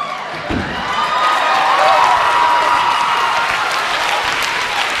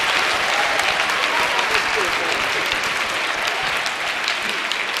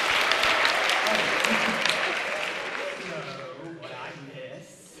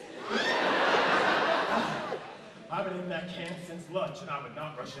 I've been in that can since lunch, and I would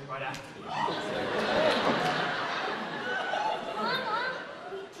not rush in right after you. Mama,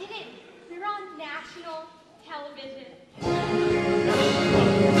 we did it. We're on national television. I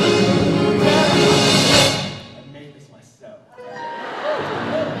made this myself.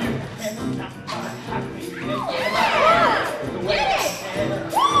 You cannot find happiness the way I can't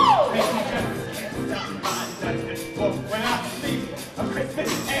stop my judgment for when I see a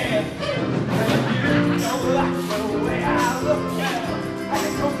Christmas ad. You don't like the way I look at it. I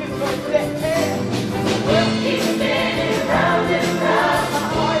can go get birthday. We'll keep spinning round and round. My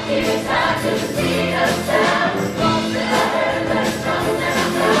heart keeps out to the beat of sound. Songs that I heard, but songs that I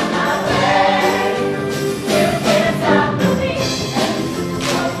found my way. You can't stop the beat, and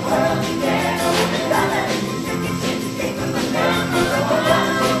the world began over the dollar. Shake from my down, so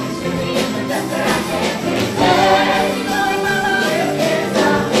I'm shimmy in the dust that I can't resist. You can't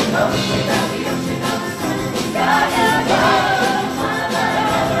stop the motion without the ocean of the sun. Gotta go, gotta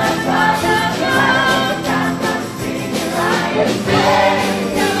go, gotta go. Time comes, sing your lion, say.